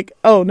it's like,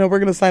 oh, no, we're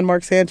going to sign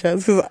Mark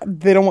Sanchez because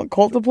they don't want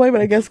Colt to play,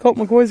 but I guess Colt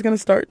McCoy is going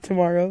to start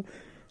tomorrow.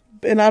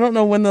 And I don't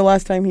know when the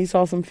last time he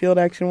saw some field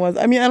action was.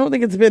 I mean, I don't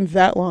think it's been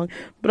that long,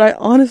 but I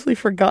honestly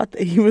forgot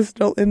that he was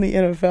still in the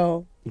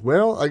NFL.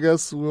 Well, I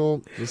guess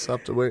we'll just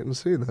have to wait and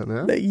see then,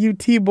 yeah? That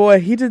UT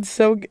boy, he did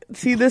so good.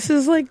 See, this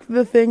is, like,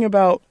 the thing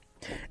about,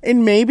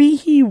 and maybe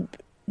he'll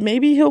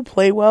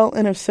play well,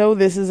 and if so,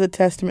 this is a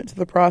testament to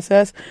the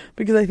process,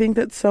 because I think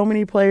that so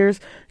many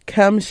players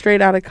come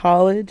straight out of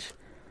college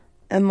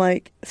and,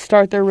 like,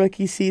 start their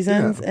rookie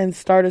seasons and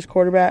start as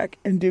quarterback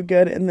and do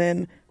good and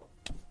then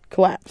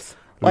collapse.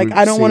 Like,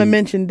 I don't want to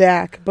mention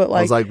Dak, but,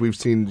 like... we've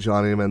seen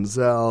Johnny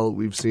Manziel,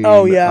 we've seen...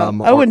 Oh, yeah.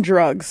 And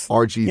drugs.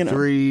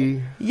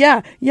 RG3.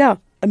 Yeah.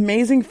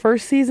 Amazing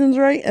first seasons,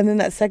 right? And then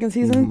that second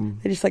season,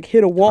 they just, like,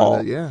 hit a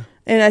wall. Yeah.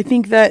 And I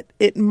think that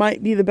it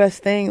might be the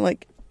best thing,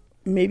 like...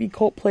 Maybe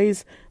Colt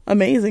plays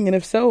amazing, and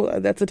if so,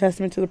 that's a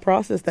testament to the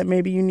process that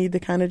maybe you need to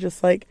kind of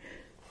just, like,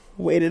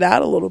 wait it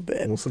out a little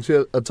bit. Well, since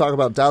you talk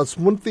about Dallas,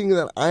 one thing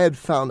that I had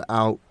found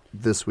out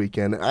this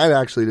weekend, and I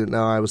actually didn't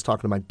know, I was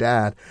talking to my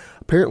dad.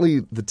 Apparently,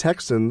 the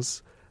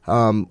Texans,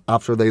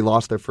 after they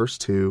lost their first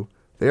two,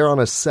 they are on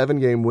a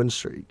 7-game win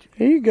streak.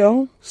 Here you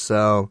go.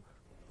 So,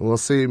 we'll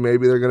see.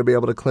 Maybe they're going to be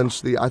able to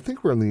clinch the... I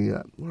think we're in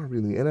the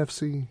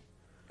NFC...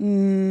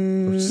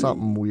 or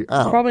something weird.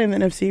 Probably in the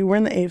NFC. We're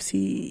in the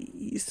AFC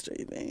East,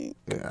 I think.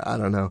 Yeah, I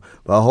don't know,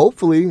 but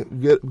hopefully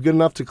get good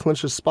enough to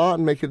clinch a spot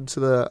and make it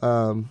to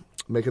the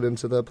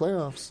into the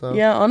playoffs. So.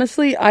 Yeah,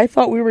 honestly, I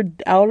thought we were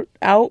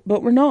out,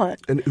 but we're not.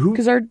 And who?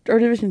 Because our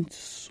division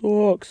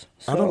sucks.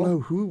 So. I don't know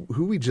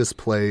who we just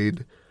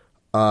played,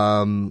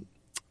 but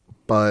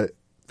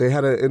they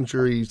had an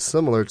injury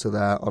similar to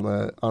that on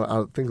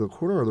I think the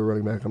corner or the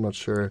running back. I'm not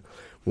sure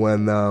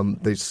when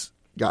they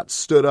got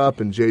stood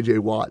up and J.J.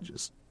 Watt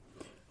just.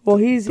 Well,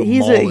 he's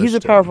a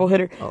powerful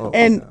hitter,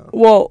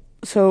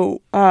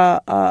 so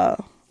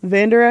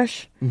Van Der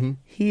Esch,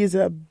 he is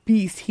a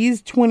beast.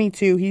 He's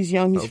 22. He's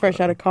young. He's fresh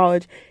out of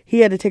college.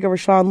 He had to take over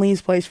Sean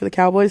Lee's place for the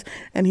Cowboys,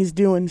 and he's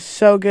doing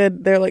so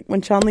good. They're like,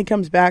 when Sean Lee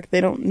comes back,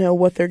 they don't know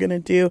what they're gonna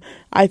do.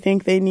 I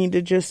think they need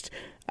to just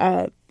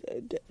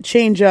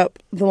change up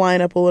the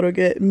lineup a little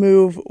bit,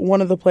 move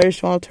one of the players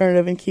to an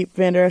alternative, and keep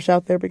Van Der Esch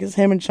out there because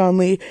him and Sean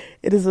Lee,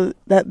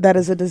 that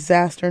is a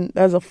disaster.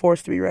 That is a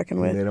force to be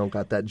reckoned with. They don't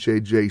got that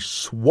JJ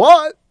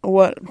SWAT.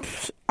 What?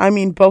 I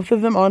mean, both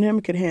of them on him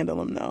could handle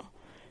him though.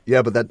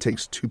 Yeah, but that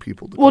takes two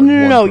people to. Well,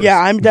 no. Yeah,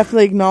 I'm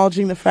definitely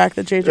acknowledging the fact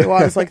that JJ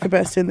Watt is like the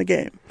best in the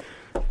game.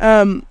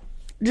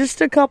 Just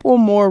a couple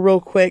more real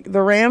quick.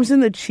 The Rams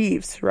and the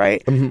Chiefs,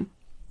 right? Mm-hmm.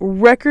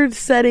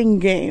 Record-setting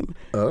game.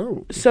 Oh,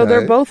 okay. So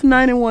they're both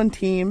 9-1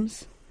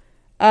 teams.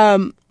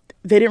 They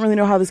didn't really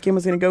know how this game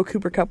was going to go.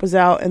 Cooper Kupp was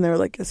out, and they were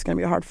like, "It's going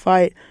to be a hard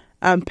fight."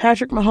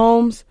 Patrick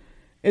Mahomes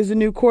is the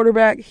new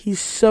quarterback.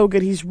 He's so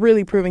good. He's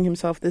really proving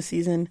himself this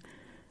season.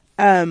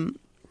 The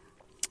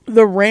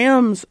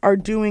Rams are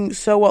doing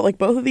so well. Like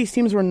both of these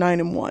teams were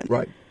 9-1.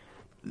 Right.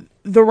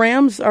 The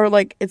Rams are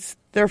like, it's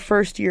their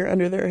first year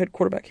under their head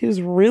quarterback. He's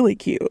really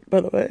cute,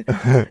 by the way.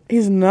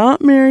 He's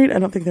not married. I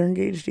don't think they're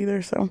engaged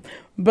either. So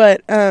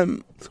what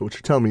you're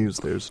telling me is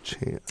there's a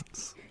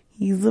chance.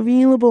 he's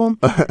available.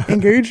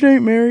 Engaged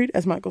ain't married,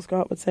 as Michael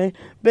Scott would say.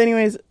 But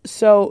anyways,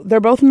 so they're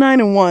both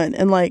 9-1,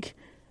 and like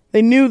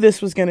they knew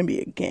this was going to be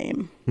a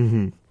game.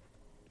 Mm-hmm.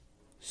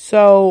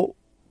 So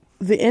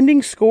the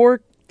ending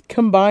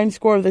combined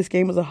score of this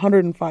game was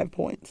 105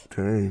 points.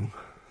 Dang.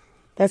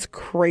 That's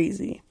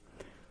crazy.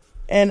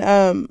 And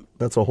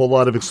That's a whole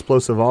lot of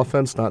explosive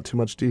offense, not too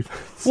much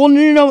defense. well,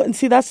 no. And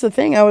see, that's the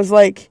thing. I was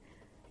like,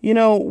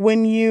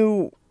 when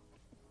you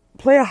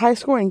play a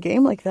high-scoring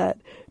game like that,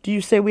 do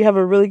you say we have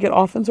a really good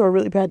offense or a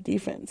really bad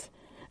defense?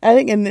 I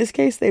think in this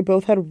case, they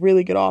both had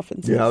really good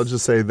offenses. Yeah, I would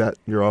just say that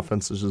your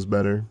offense is just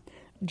better.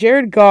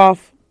 Jared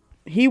Goff,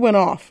 he went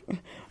off.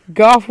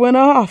 Goff went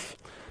off.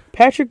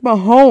 Patrick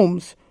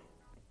Mahomes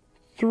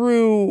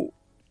threw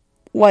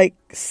like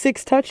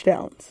 6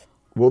 touchdowns.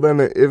 Well, then,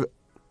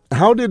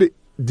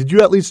 did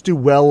you at least do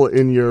well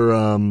in your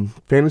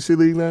fantasy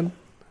league then?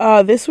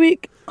 This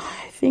week,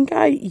 I think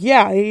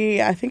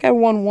I think I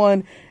won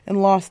one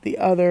and lost the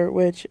other,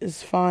 which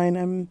is fine.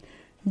 I'm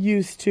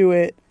used to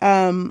it.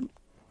 Who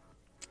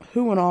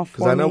went off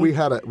for me? Because I know we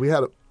had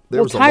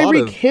there was a lot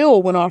Tyreek of...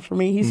 Hill went off for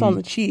me. He's on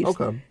the Chiefs.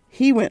 Okay.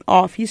 He went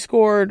off. He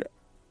scored,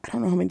 I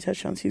don't know how many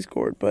touchdowns he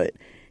scored, but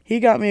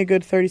he got me a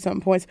good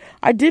 30-something points.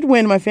 I did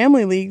win my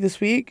family league this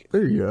week.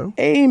 There you go.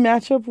 A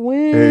matchup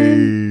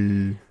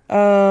win.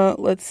 Hey.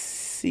 Let's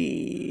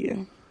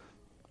see.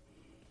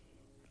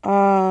 I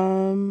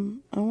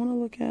want to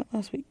look at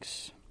last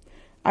week's.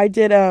 I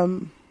did,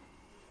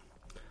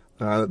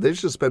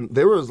 There's just been...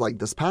 There was, like,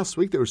 this past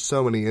week, there were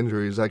so many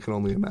injuries, I can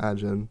only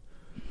imagine.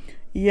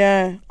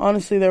 yeah,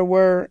 honestly there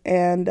were,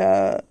 and,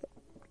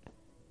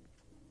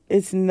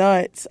 it's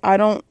nuts. I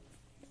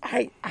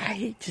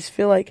just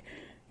feel like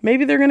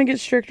maybe they're going to get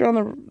stricter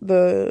on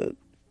the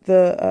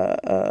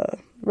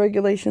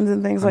regulations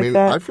and things like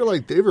that. I feel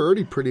like they've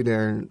already pretty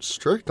darn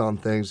strict on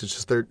things. It's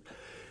just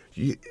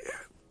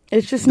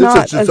it's just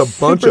not just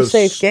a bunch super of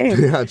safe game.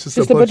 Yeah, it's just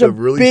a bunch of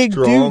really big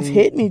strong dudes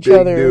hitting each big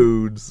other.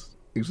 dudes.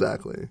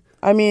 Exactly.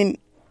 I mean,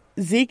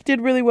 Zeke did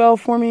really well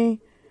for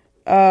me.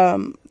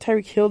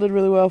 Tyreek Hill did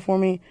really well for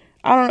me.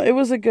 I don't know. It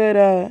was a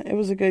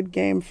good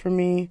game for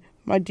me.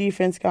 My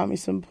defense got me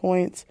some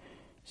points.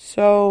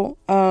 So,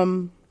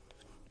 I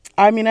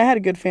had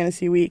a good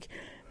fantasy week.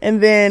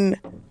 And then,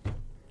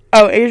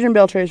 Adrian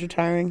Beltre is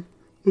retiring.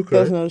 Okay.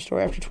 That was another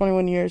story after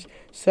 21 years.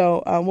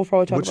 So, we'll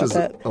probably talk about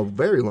that. Which is a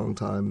very long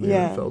time in the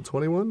Yeah. NFL.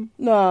 21?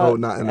 No. Oh,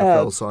 not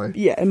NFL, sorry.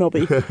 Yeah,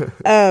 MLB.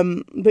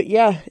 But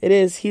yeah, it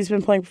is. He's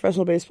been playing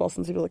professional baseball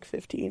since he was like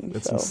 15.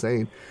 That's so.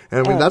 insane.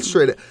 And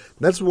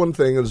that's one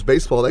thing is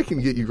baseball, they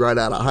can get you right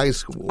out of high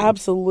school.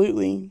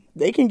 Absolutely.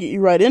 They can get you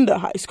right into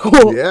high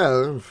school.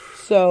 Yeah.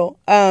 So,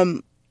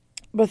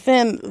 but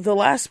then the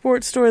last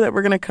sports story that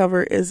we're going to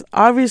cover is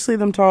obviously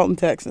them Tarleton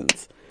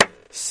Texans.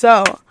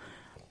 So,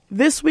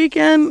 this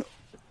weekend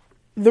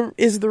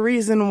is the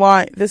reason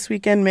why this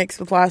weekend mixed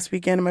with last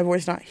weekend and my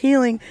voice not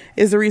healing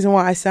is the reason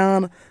why I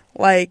sound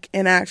like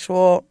an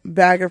actual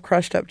bag of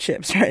crushed up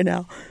chips right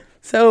now.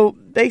 So,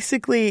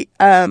 basically,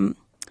 me and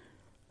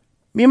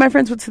my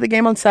friends went to the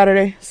game on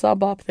Saturday. Saw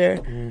Bop there.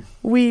 Mm.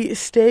 We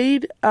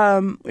stayed.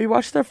 We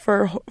watched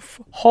the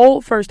whole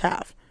first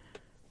half.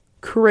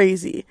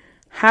 Crazy.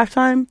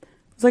 Halftime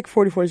was like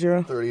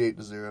 44-0.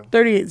 38-0.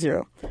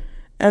 38-0.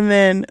 And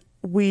then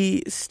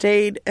we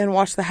stayed and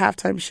watched the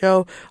halftime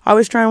show. I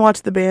always try and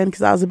watch the band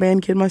because I was a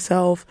band kid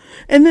myself.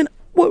 And then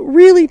what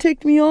really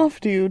ticked me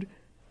off, dude.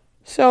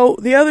 So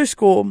the other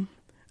school,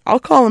 I'll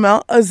call them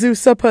out,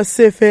 Azusa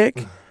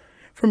Pacific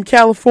from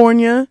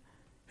California,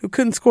 who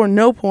couldn't score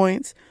no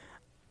points.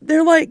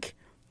 They're like,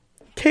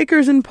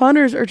 kickers and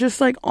punters are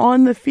just like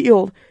on the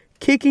field,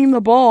 kicking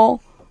the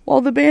ball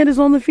while the band is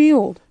on the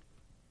field.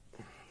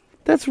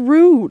 That's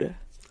rude.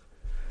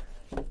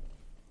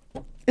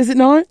 Is it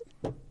not?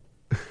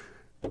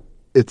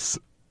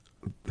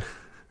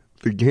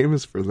 The game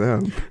is for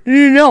them.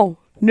 No.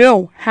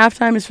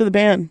 Halftime is for the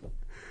band.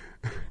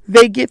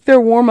 They get their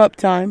warm-up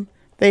time.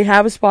 They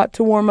have a spot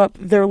to warm up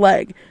their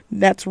leg.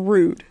 That's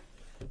rude.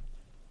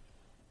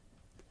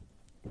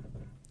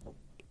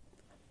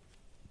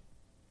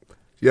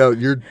 Yeah,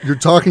 you're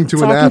talking to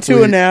an athlete.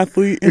 To an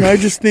athlete, and I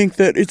just think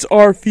that it's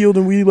our field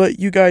and we let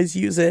you guys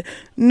use it.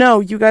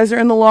 No, you guys are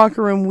in the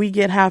locker room. We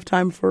get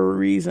halftime for a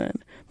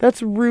reason.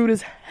 That's rude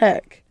as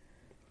heck.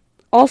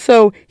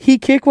 Also, he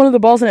kicked one of the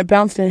balls and it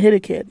bounced and hit a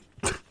kid.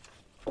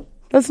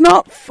 That's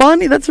not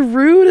funny. That's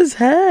rude as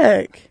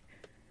heck.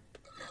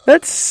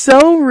 That's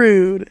so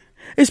rude.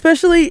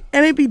 Especially,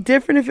 and it'd be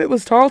different if it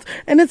was Tarleton.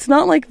 And it's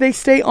not like they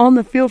stay on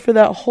the field for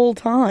that whole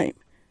time.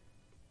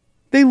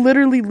 They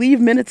literally leave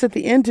minutes at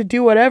the end to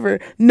do whatever.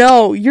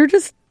 No,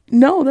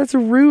 that's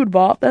rude,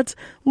 Bob. That's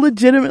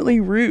legitimately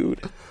rude.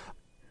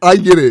 I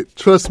get it.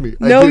 Trust me.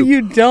 No,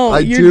 you don't.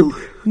 I do.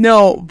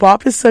 No,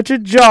 Bop is such a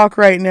jock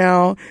right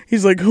now.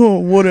 He's like, oh,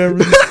 whatever.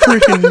 These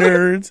freaking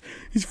nerds.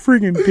 These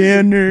freaking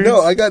band nerds.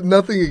 No, I got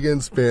nothing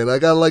against band. I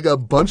got like a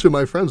bunch of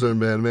my friends are in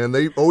band, man.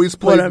 They always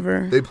played.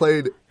 Whatever. They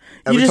played.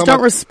 You just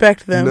don't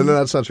respect them. No,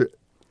 that's not true.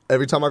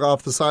 every time I got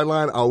off the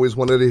sideline, I always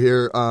wanted to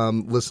hear,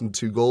 listen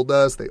to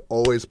Goldust. They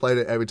always played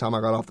it every time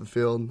I got off the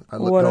field. I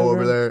go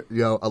over there.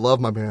 I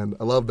love my band.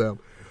 I love them.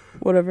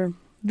 Whatever.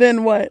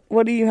 Then what?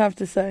 What do you have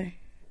to say?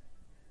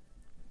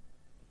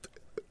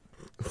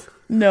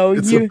 No,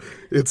 It's a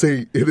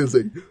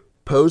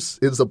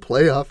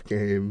playoff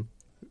game.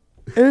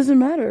 It doesn't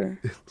matter.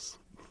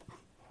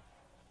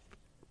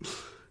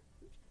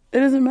 It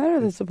doesn't matter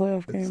that it's a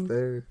playoff It's game.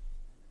 there.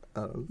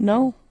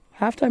 No,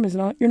 halftime is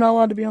not. You're not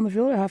allowed to be on the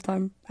field at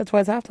halftime. That's why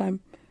it's halftime.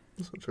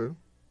 That's not true.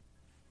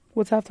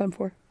 What's halftime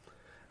for?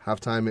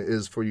 Halftime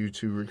is for you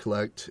to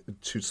recollect,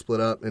 to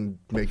split up, and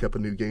make up a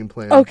new game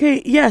plan.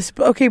 Okay, yes.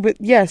 But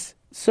yes.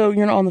 So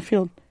you're not on the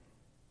field.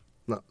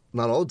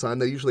 Not all the time.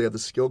 They usually have the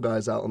skill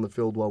guys out on the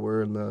field while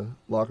we're in the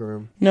locker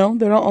room. No,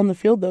 they're not on the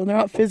field, though. They're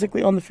not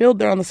physically on the field.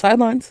 They're on the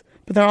sidelines,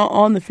 but they're not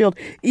on the field.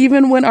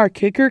 Even when our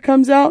kicker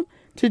comes out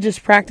to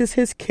just practice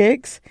his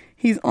kicks,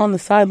 he's on the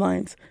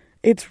sidelines.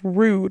 It's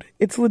rude.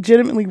 It's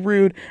legitimately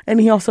rude. And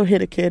he also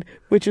hit a kid,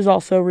 which is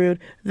also rude.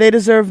 They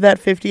deserve that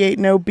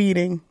 58-0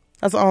 beating.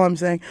 That's all I'm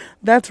saying.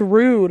 That's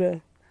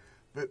rude.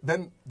 But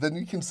then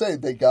you can say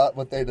they got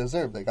what they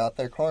deserve. They got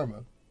their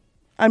karma.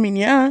 I mean,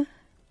 yeah.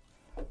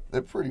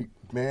 They're pretty,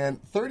 man,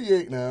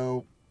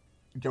 38-0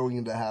 going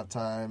into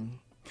halftime.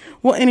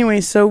 Well,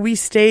 anyway, so we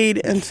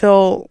stayed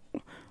until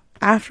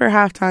after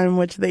halftime,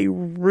 which they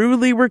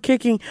rudely were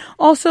kicking.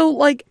 Also,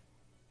 like,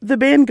 the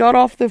band got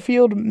off the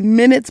field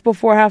minutes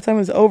before halftime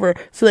was over,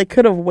 so they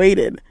could have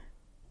waited.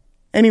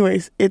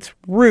 Anyways, it's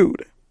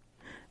rude.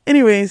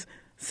 Anyways,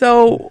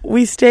 so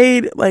we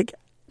stayed, like,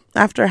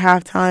 after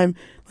halftime,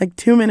 like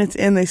 2 minutes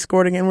in, they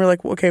scored again. We're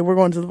like, okay, we're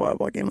going to the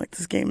volleyball game. Like,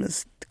 this game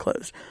is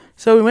closed.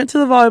 So we went to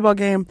the volleyball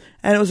game,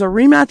 and it was a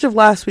rematch of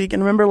last week.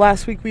 And remember,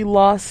 last week we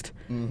lost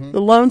the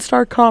Lone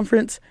Star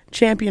Conference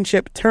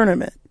Championship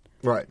tournament.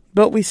 Right.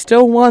 But we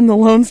still won the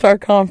Lone Star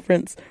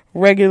Conference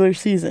regular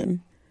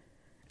season.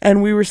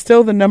 And we were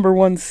still the number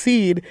 1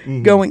 seed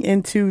going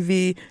into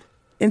the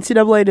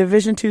NCAA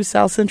Division II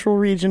South Central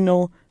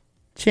Regional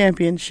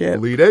Championship.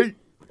 Elite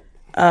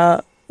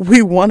 8.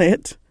 We won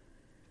it.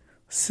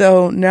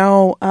 So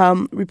now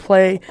we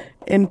play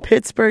in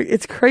Pittsburgh.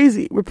 It's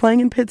crazy. We're playing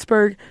in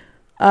Pittsburgh,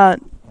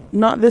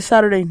 not this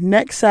Saturday,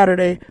 next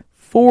Saturday,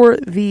 for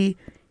the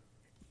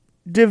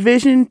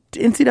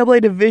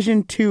NCAA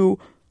Division II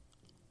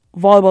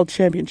Volleyball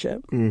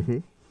Championship. Mm-hmm.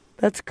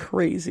 That's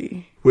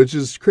crazy. Which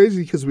is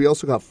crazy because we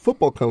also got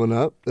football coming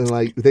up. And,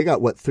 like, they got,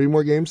 2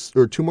 more games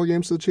to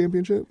the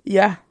championship?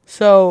 Yeah.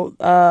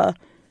 So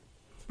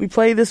we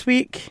play this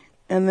week,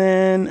 and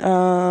then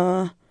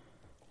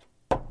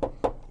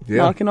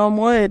knocking on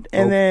wood.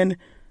 And then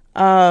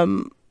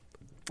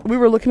we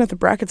were looking at the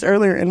brackets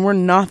earlier, and we're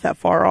not that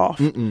far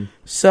off.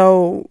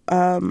 So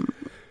I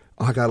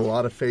got a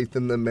lot of faith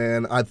in them,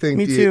 man. I think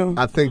Me too.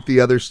 I think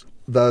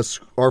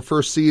our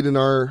first seed in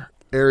our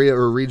area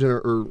or region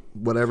or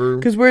whatever.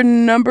 because we're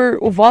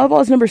volleyball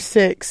is number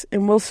 6,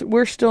 and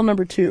we're still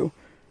number 2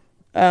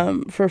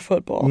 for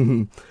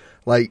football.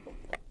 Like,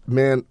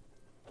 man,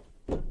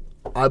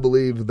 I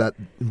believe that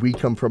we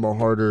come from a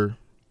harder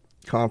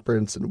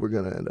conference, and we're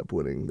going to end up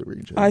winning the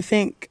region. I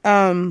think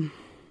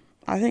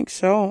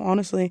so,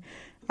 honestly.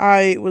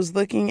 I was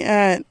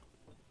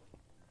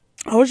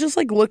just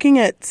like looking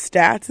at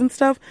stats and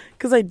stuff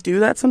because I do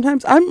that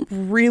sometimes. I'm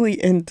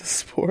really into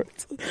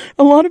sports.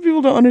 A lot of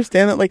people don't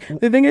understand that. Like,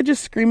 they think I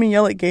just scream and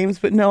yell at games,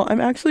 but no,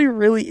 I'm actually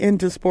really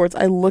into sports.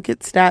 I look at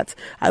stats.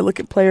 I look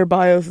at player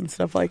bios and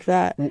stuff like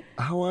that. Well,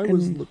 how I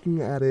was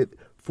looking at it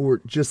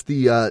for just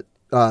the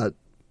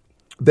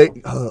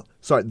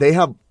they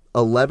have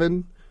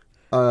 11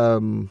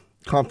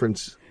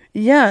 conference.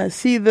 Yeah,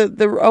 see,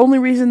 the only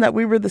reason that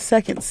we were the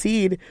 2nd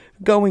seed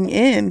going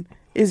in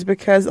is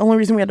because the only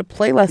reason we had to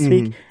play last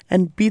week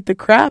and beat the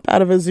crap out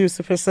of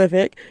Azusa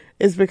Pacific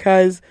is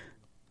because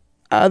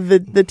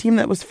the team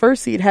that was 1st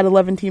seed had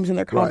 11 teams in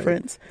their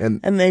conference,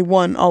 and they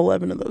won all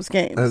 11 of those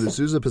games. And the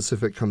Azusa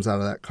Pacific comes out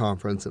of that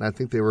conference, and I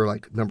think they were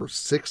like number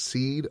 6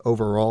 seed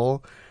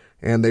overall,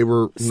 and they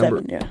were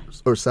 7,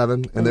 or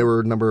 7, and they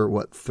were number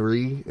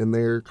 3 in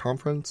their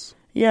conference.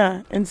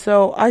 Yeah, and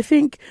so I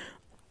think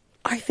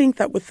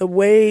that with the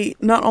way,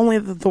 not only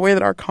the way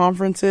that our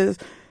conference is,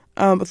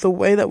 but the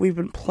way that we've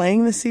been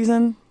playing this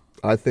season,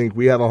 I think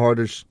we have a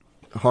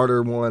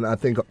harder one. I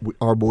think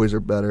our boys are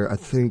better. I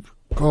think,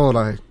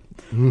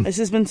 This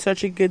has been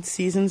such a good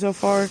season so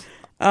far.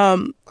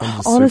 I'm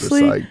just Honestly,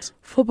 super psyched.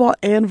 football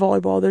and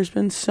volleyball, there's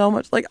been so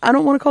much. Like, I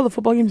don't want to call the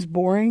football games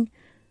boring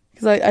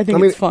because I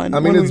think it's fun. I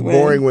mean, when it's we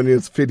win. boring when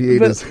it's 58.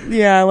 But,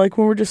 yeah, like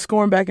when we're just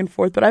scoring back and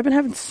forth. But I've been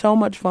having so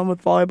much fun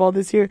with volleyball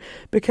this year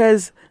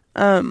because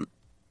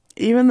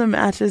even the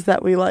matches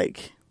that we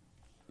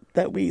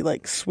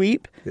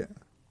sweep,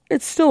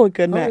 it's still a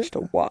good match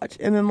to watch.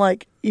 And then,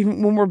 like,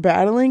 even when we're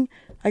battling,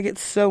 I get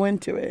so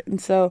into it.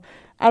 And so,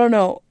 I don't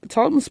know.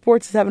 Tarleton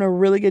Sports is having a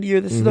really good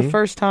year. This is the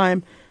first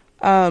time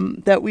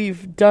that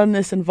we've done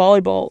this in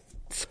volleyball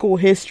school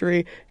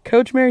history.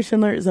 Coach Mary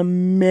Schindler is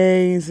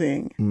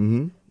amazing.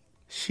 Mm-hmm.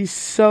 She's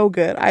so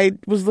good. I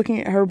was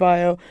looking at her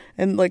bio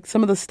and, like,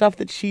 some of the stuff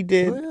that she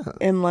did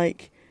and,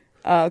 like,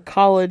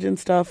 college and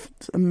stuff.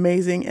 It's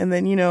amazing. And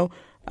then,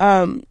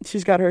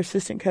 she's got her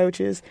assistant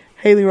coaches.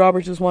 Haley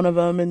Roberts is one of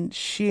them, and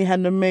she had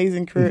an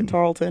amazing career at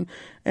Tarleton.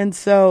 And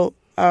so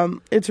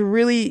it's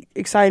really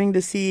exciting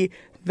to see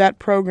that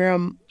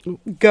program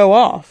go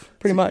off,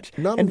 pretty much.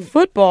 And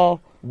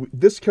football.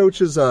 This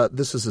coach is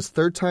this is his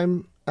third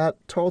time at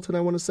Tarleton,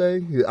 I want to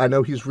say. I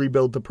know he's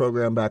rebuilt the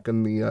program back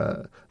in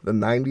the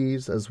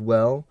 90s as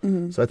well.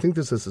 So I think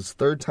this is his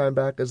third time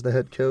back as the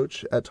head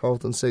coach at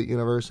Tarleton State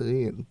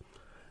University, and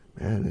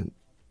man,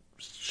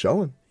 it's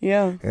showing.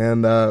 Yeah.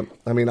 And I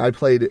didn't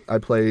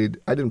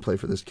play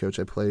for this coach.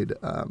 I played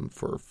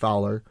for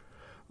Fowler.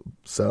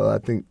 So I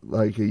think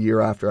like a year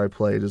after I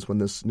played is when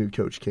this new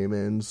coach came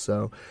in.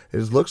 So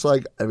it looks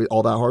like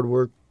all that hard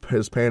work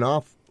is paying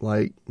off.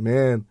 Like,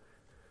 man,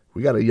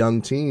 we got a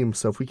young team,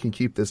 so if we can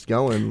keep this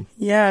going.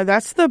 Yeah,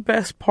 that's the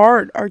best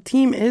part. Our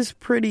team is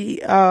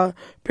pretty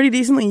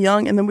decently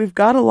young, and then we've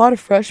got a lot of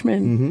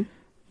freshmen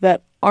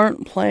that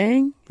aren't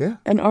playing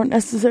and aren't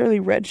necessarily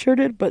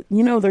redshirted, but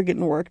they're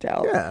getting worked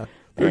out. Yeah.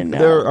 Even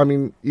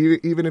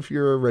if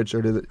you're a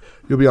redshirted,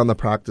 you'll be on the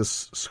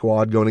practice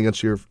squad going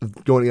against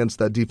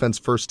that defense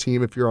first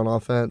team if you're on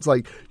offense.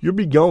 Like, you'll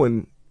be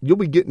getting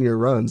your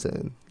runs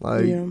in.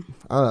 Like,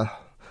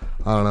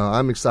 I don't know.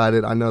 I'm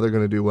excited. I know they're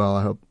going to do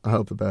well. I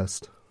hope the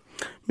best.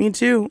 Me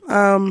too.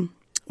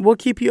 We'll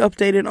keep you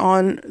updated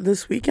on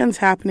this weekend's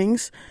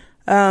happenings.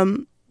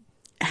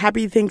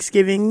 Happy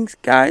Thanksgiving,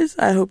 guys.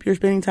 I hope you're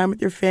spending time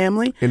with your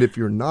family. And if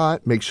you're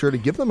not, make sure to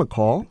give them a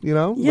call,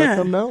 let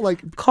them know.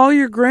 Like, call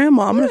your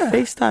grandma. I'm going to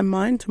FaceTime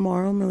mine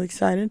tomorrow. I'm really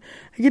excited.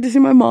 I get to see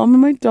my mom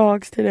and my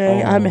dogs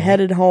today. I'm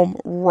headed home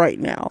right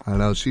now. I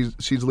know.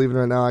 She's leaving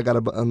right now. I got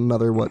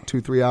another,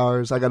 2-3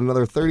 hours. I got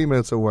another 30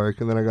 minutes of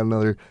work, and then I got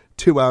another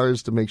 2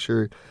 hours to make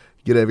sure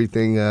get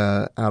everything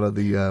out of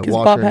the washer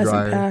Bob and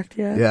dryer. hasn't packed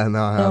yet. Yeah,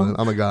 no, I haven't.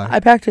 I'm a guy. I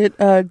packed it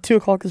 2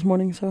 o'clock this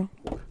morning, so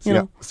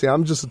See,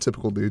 I'm just a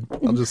typical dude.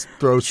 I'll just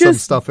throw some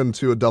stuff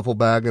into a duffel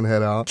bag and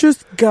head out.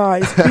 Just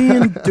guys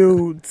being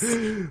dudes.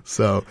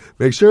 So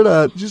make sure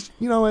to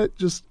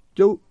just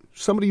go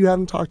somebody you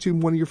haven't talked to,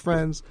 one of your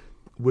friends,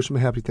 wish them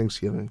a happy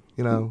Thanksgiving.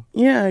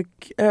 Yeah,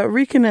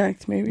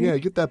 reconnect maybe. Yeah,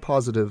 get that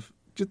positive.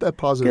 Get that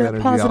positive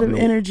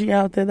energy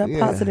out there, that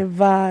positive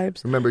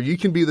vibes. Remember, you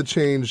can be the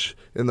change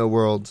in the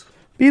world.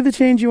 Be the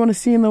change you want to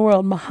see in the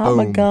world.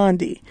 Mahatma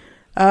Gandhi.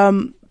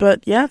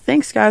 But yeah,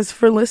 thanks guys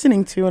for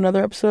listening to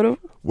another episode of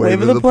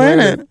Wave of the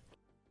Planet.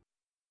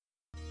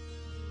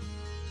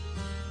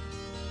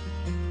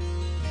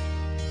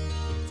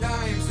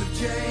 Times have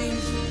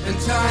changed and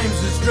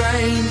times are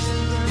strange.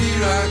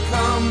 Here I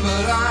come,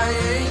 but I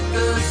ain't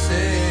the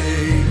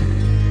same.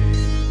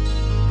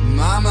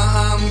 Mama,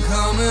 I'm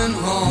coming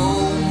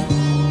home.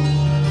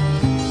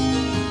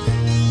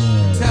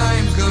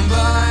 Time's gone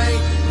by,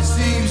 it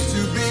seems to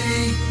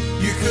be.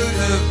 You could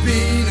have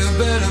been a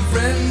better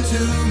friend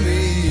to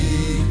me.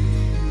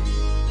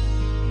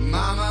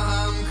 Mama,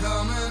 I'm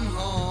coming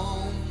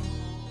home.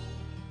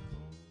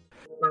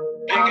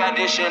 Big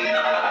Edition.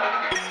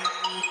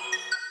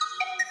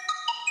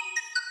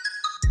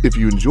 If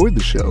you enjoyed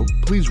the show,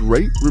 please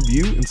rate,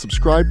 review, and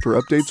subscribe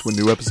for updates when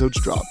new episodes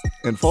drop.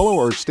 And follow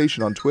our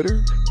station on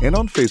Twitter and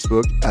on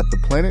Facebook at The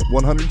Planet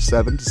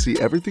 107 to see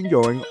everything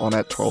going on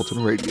at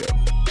Tarleton Radio.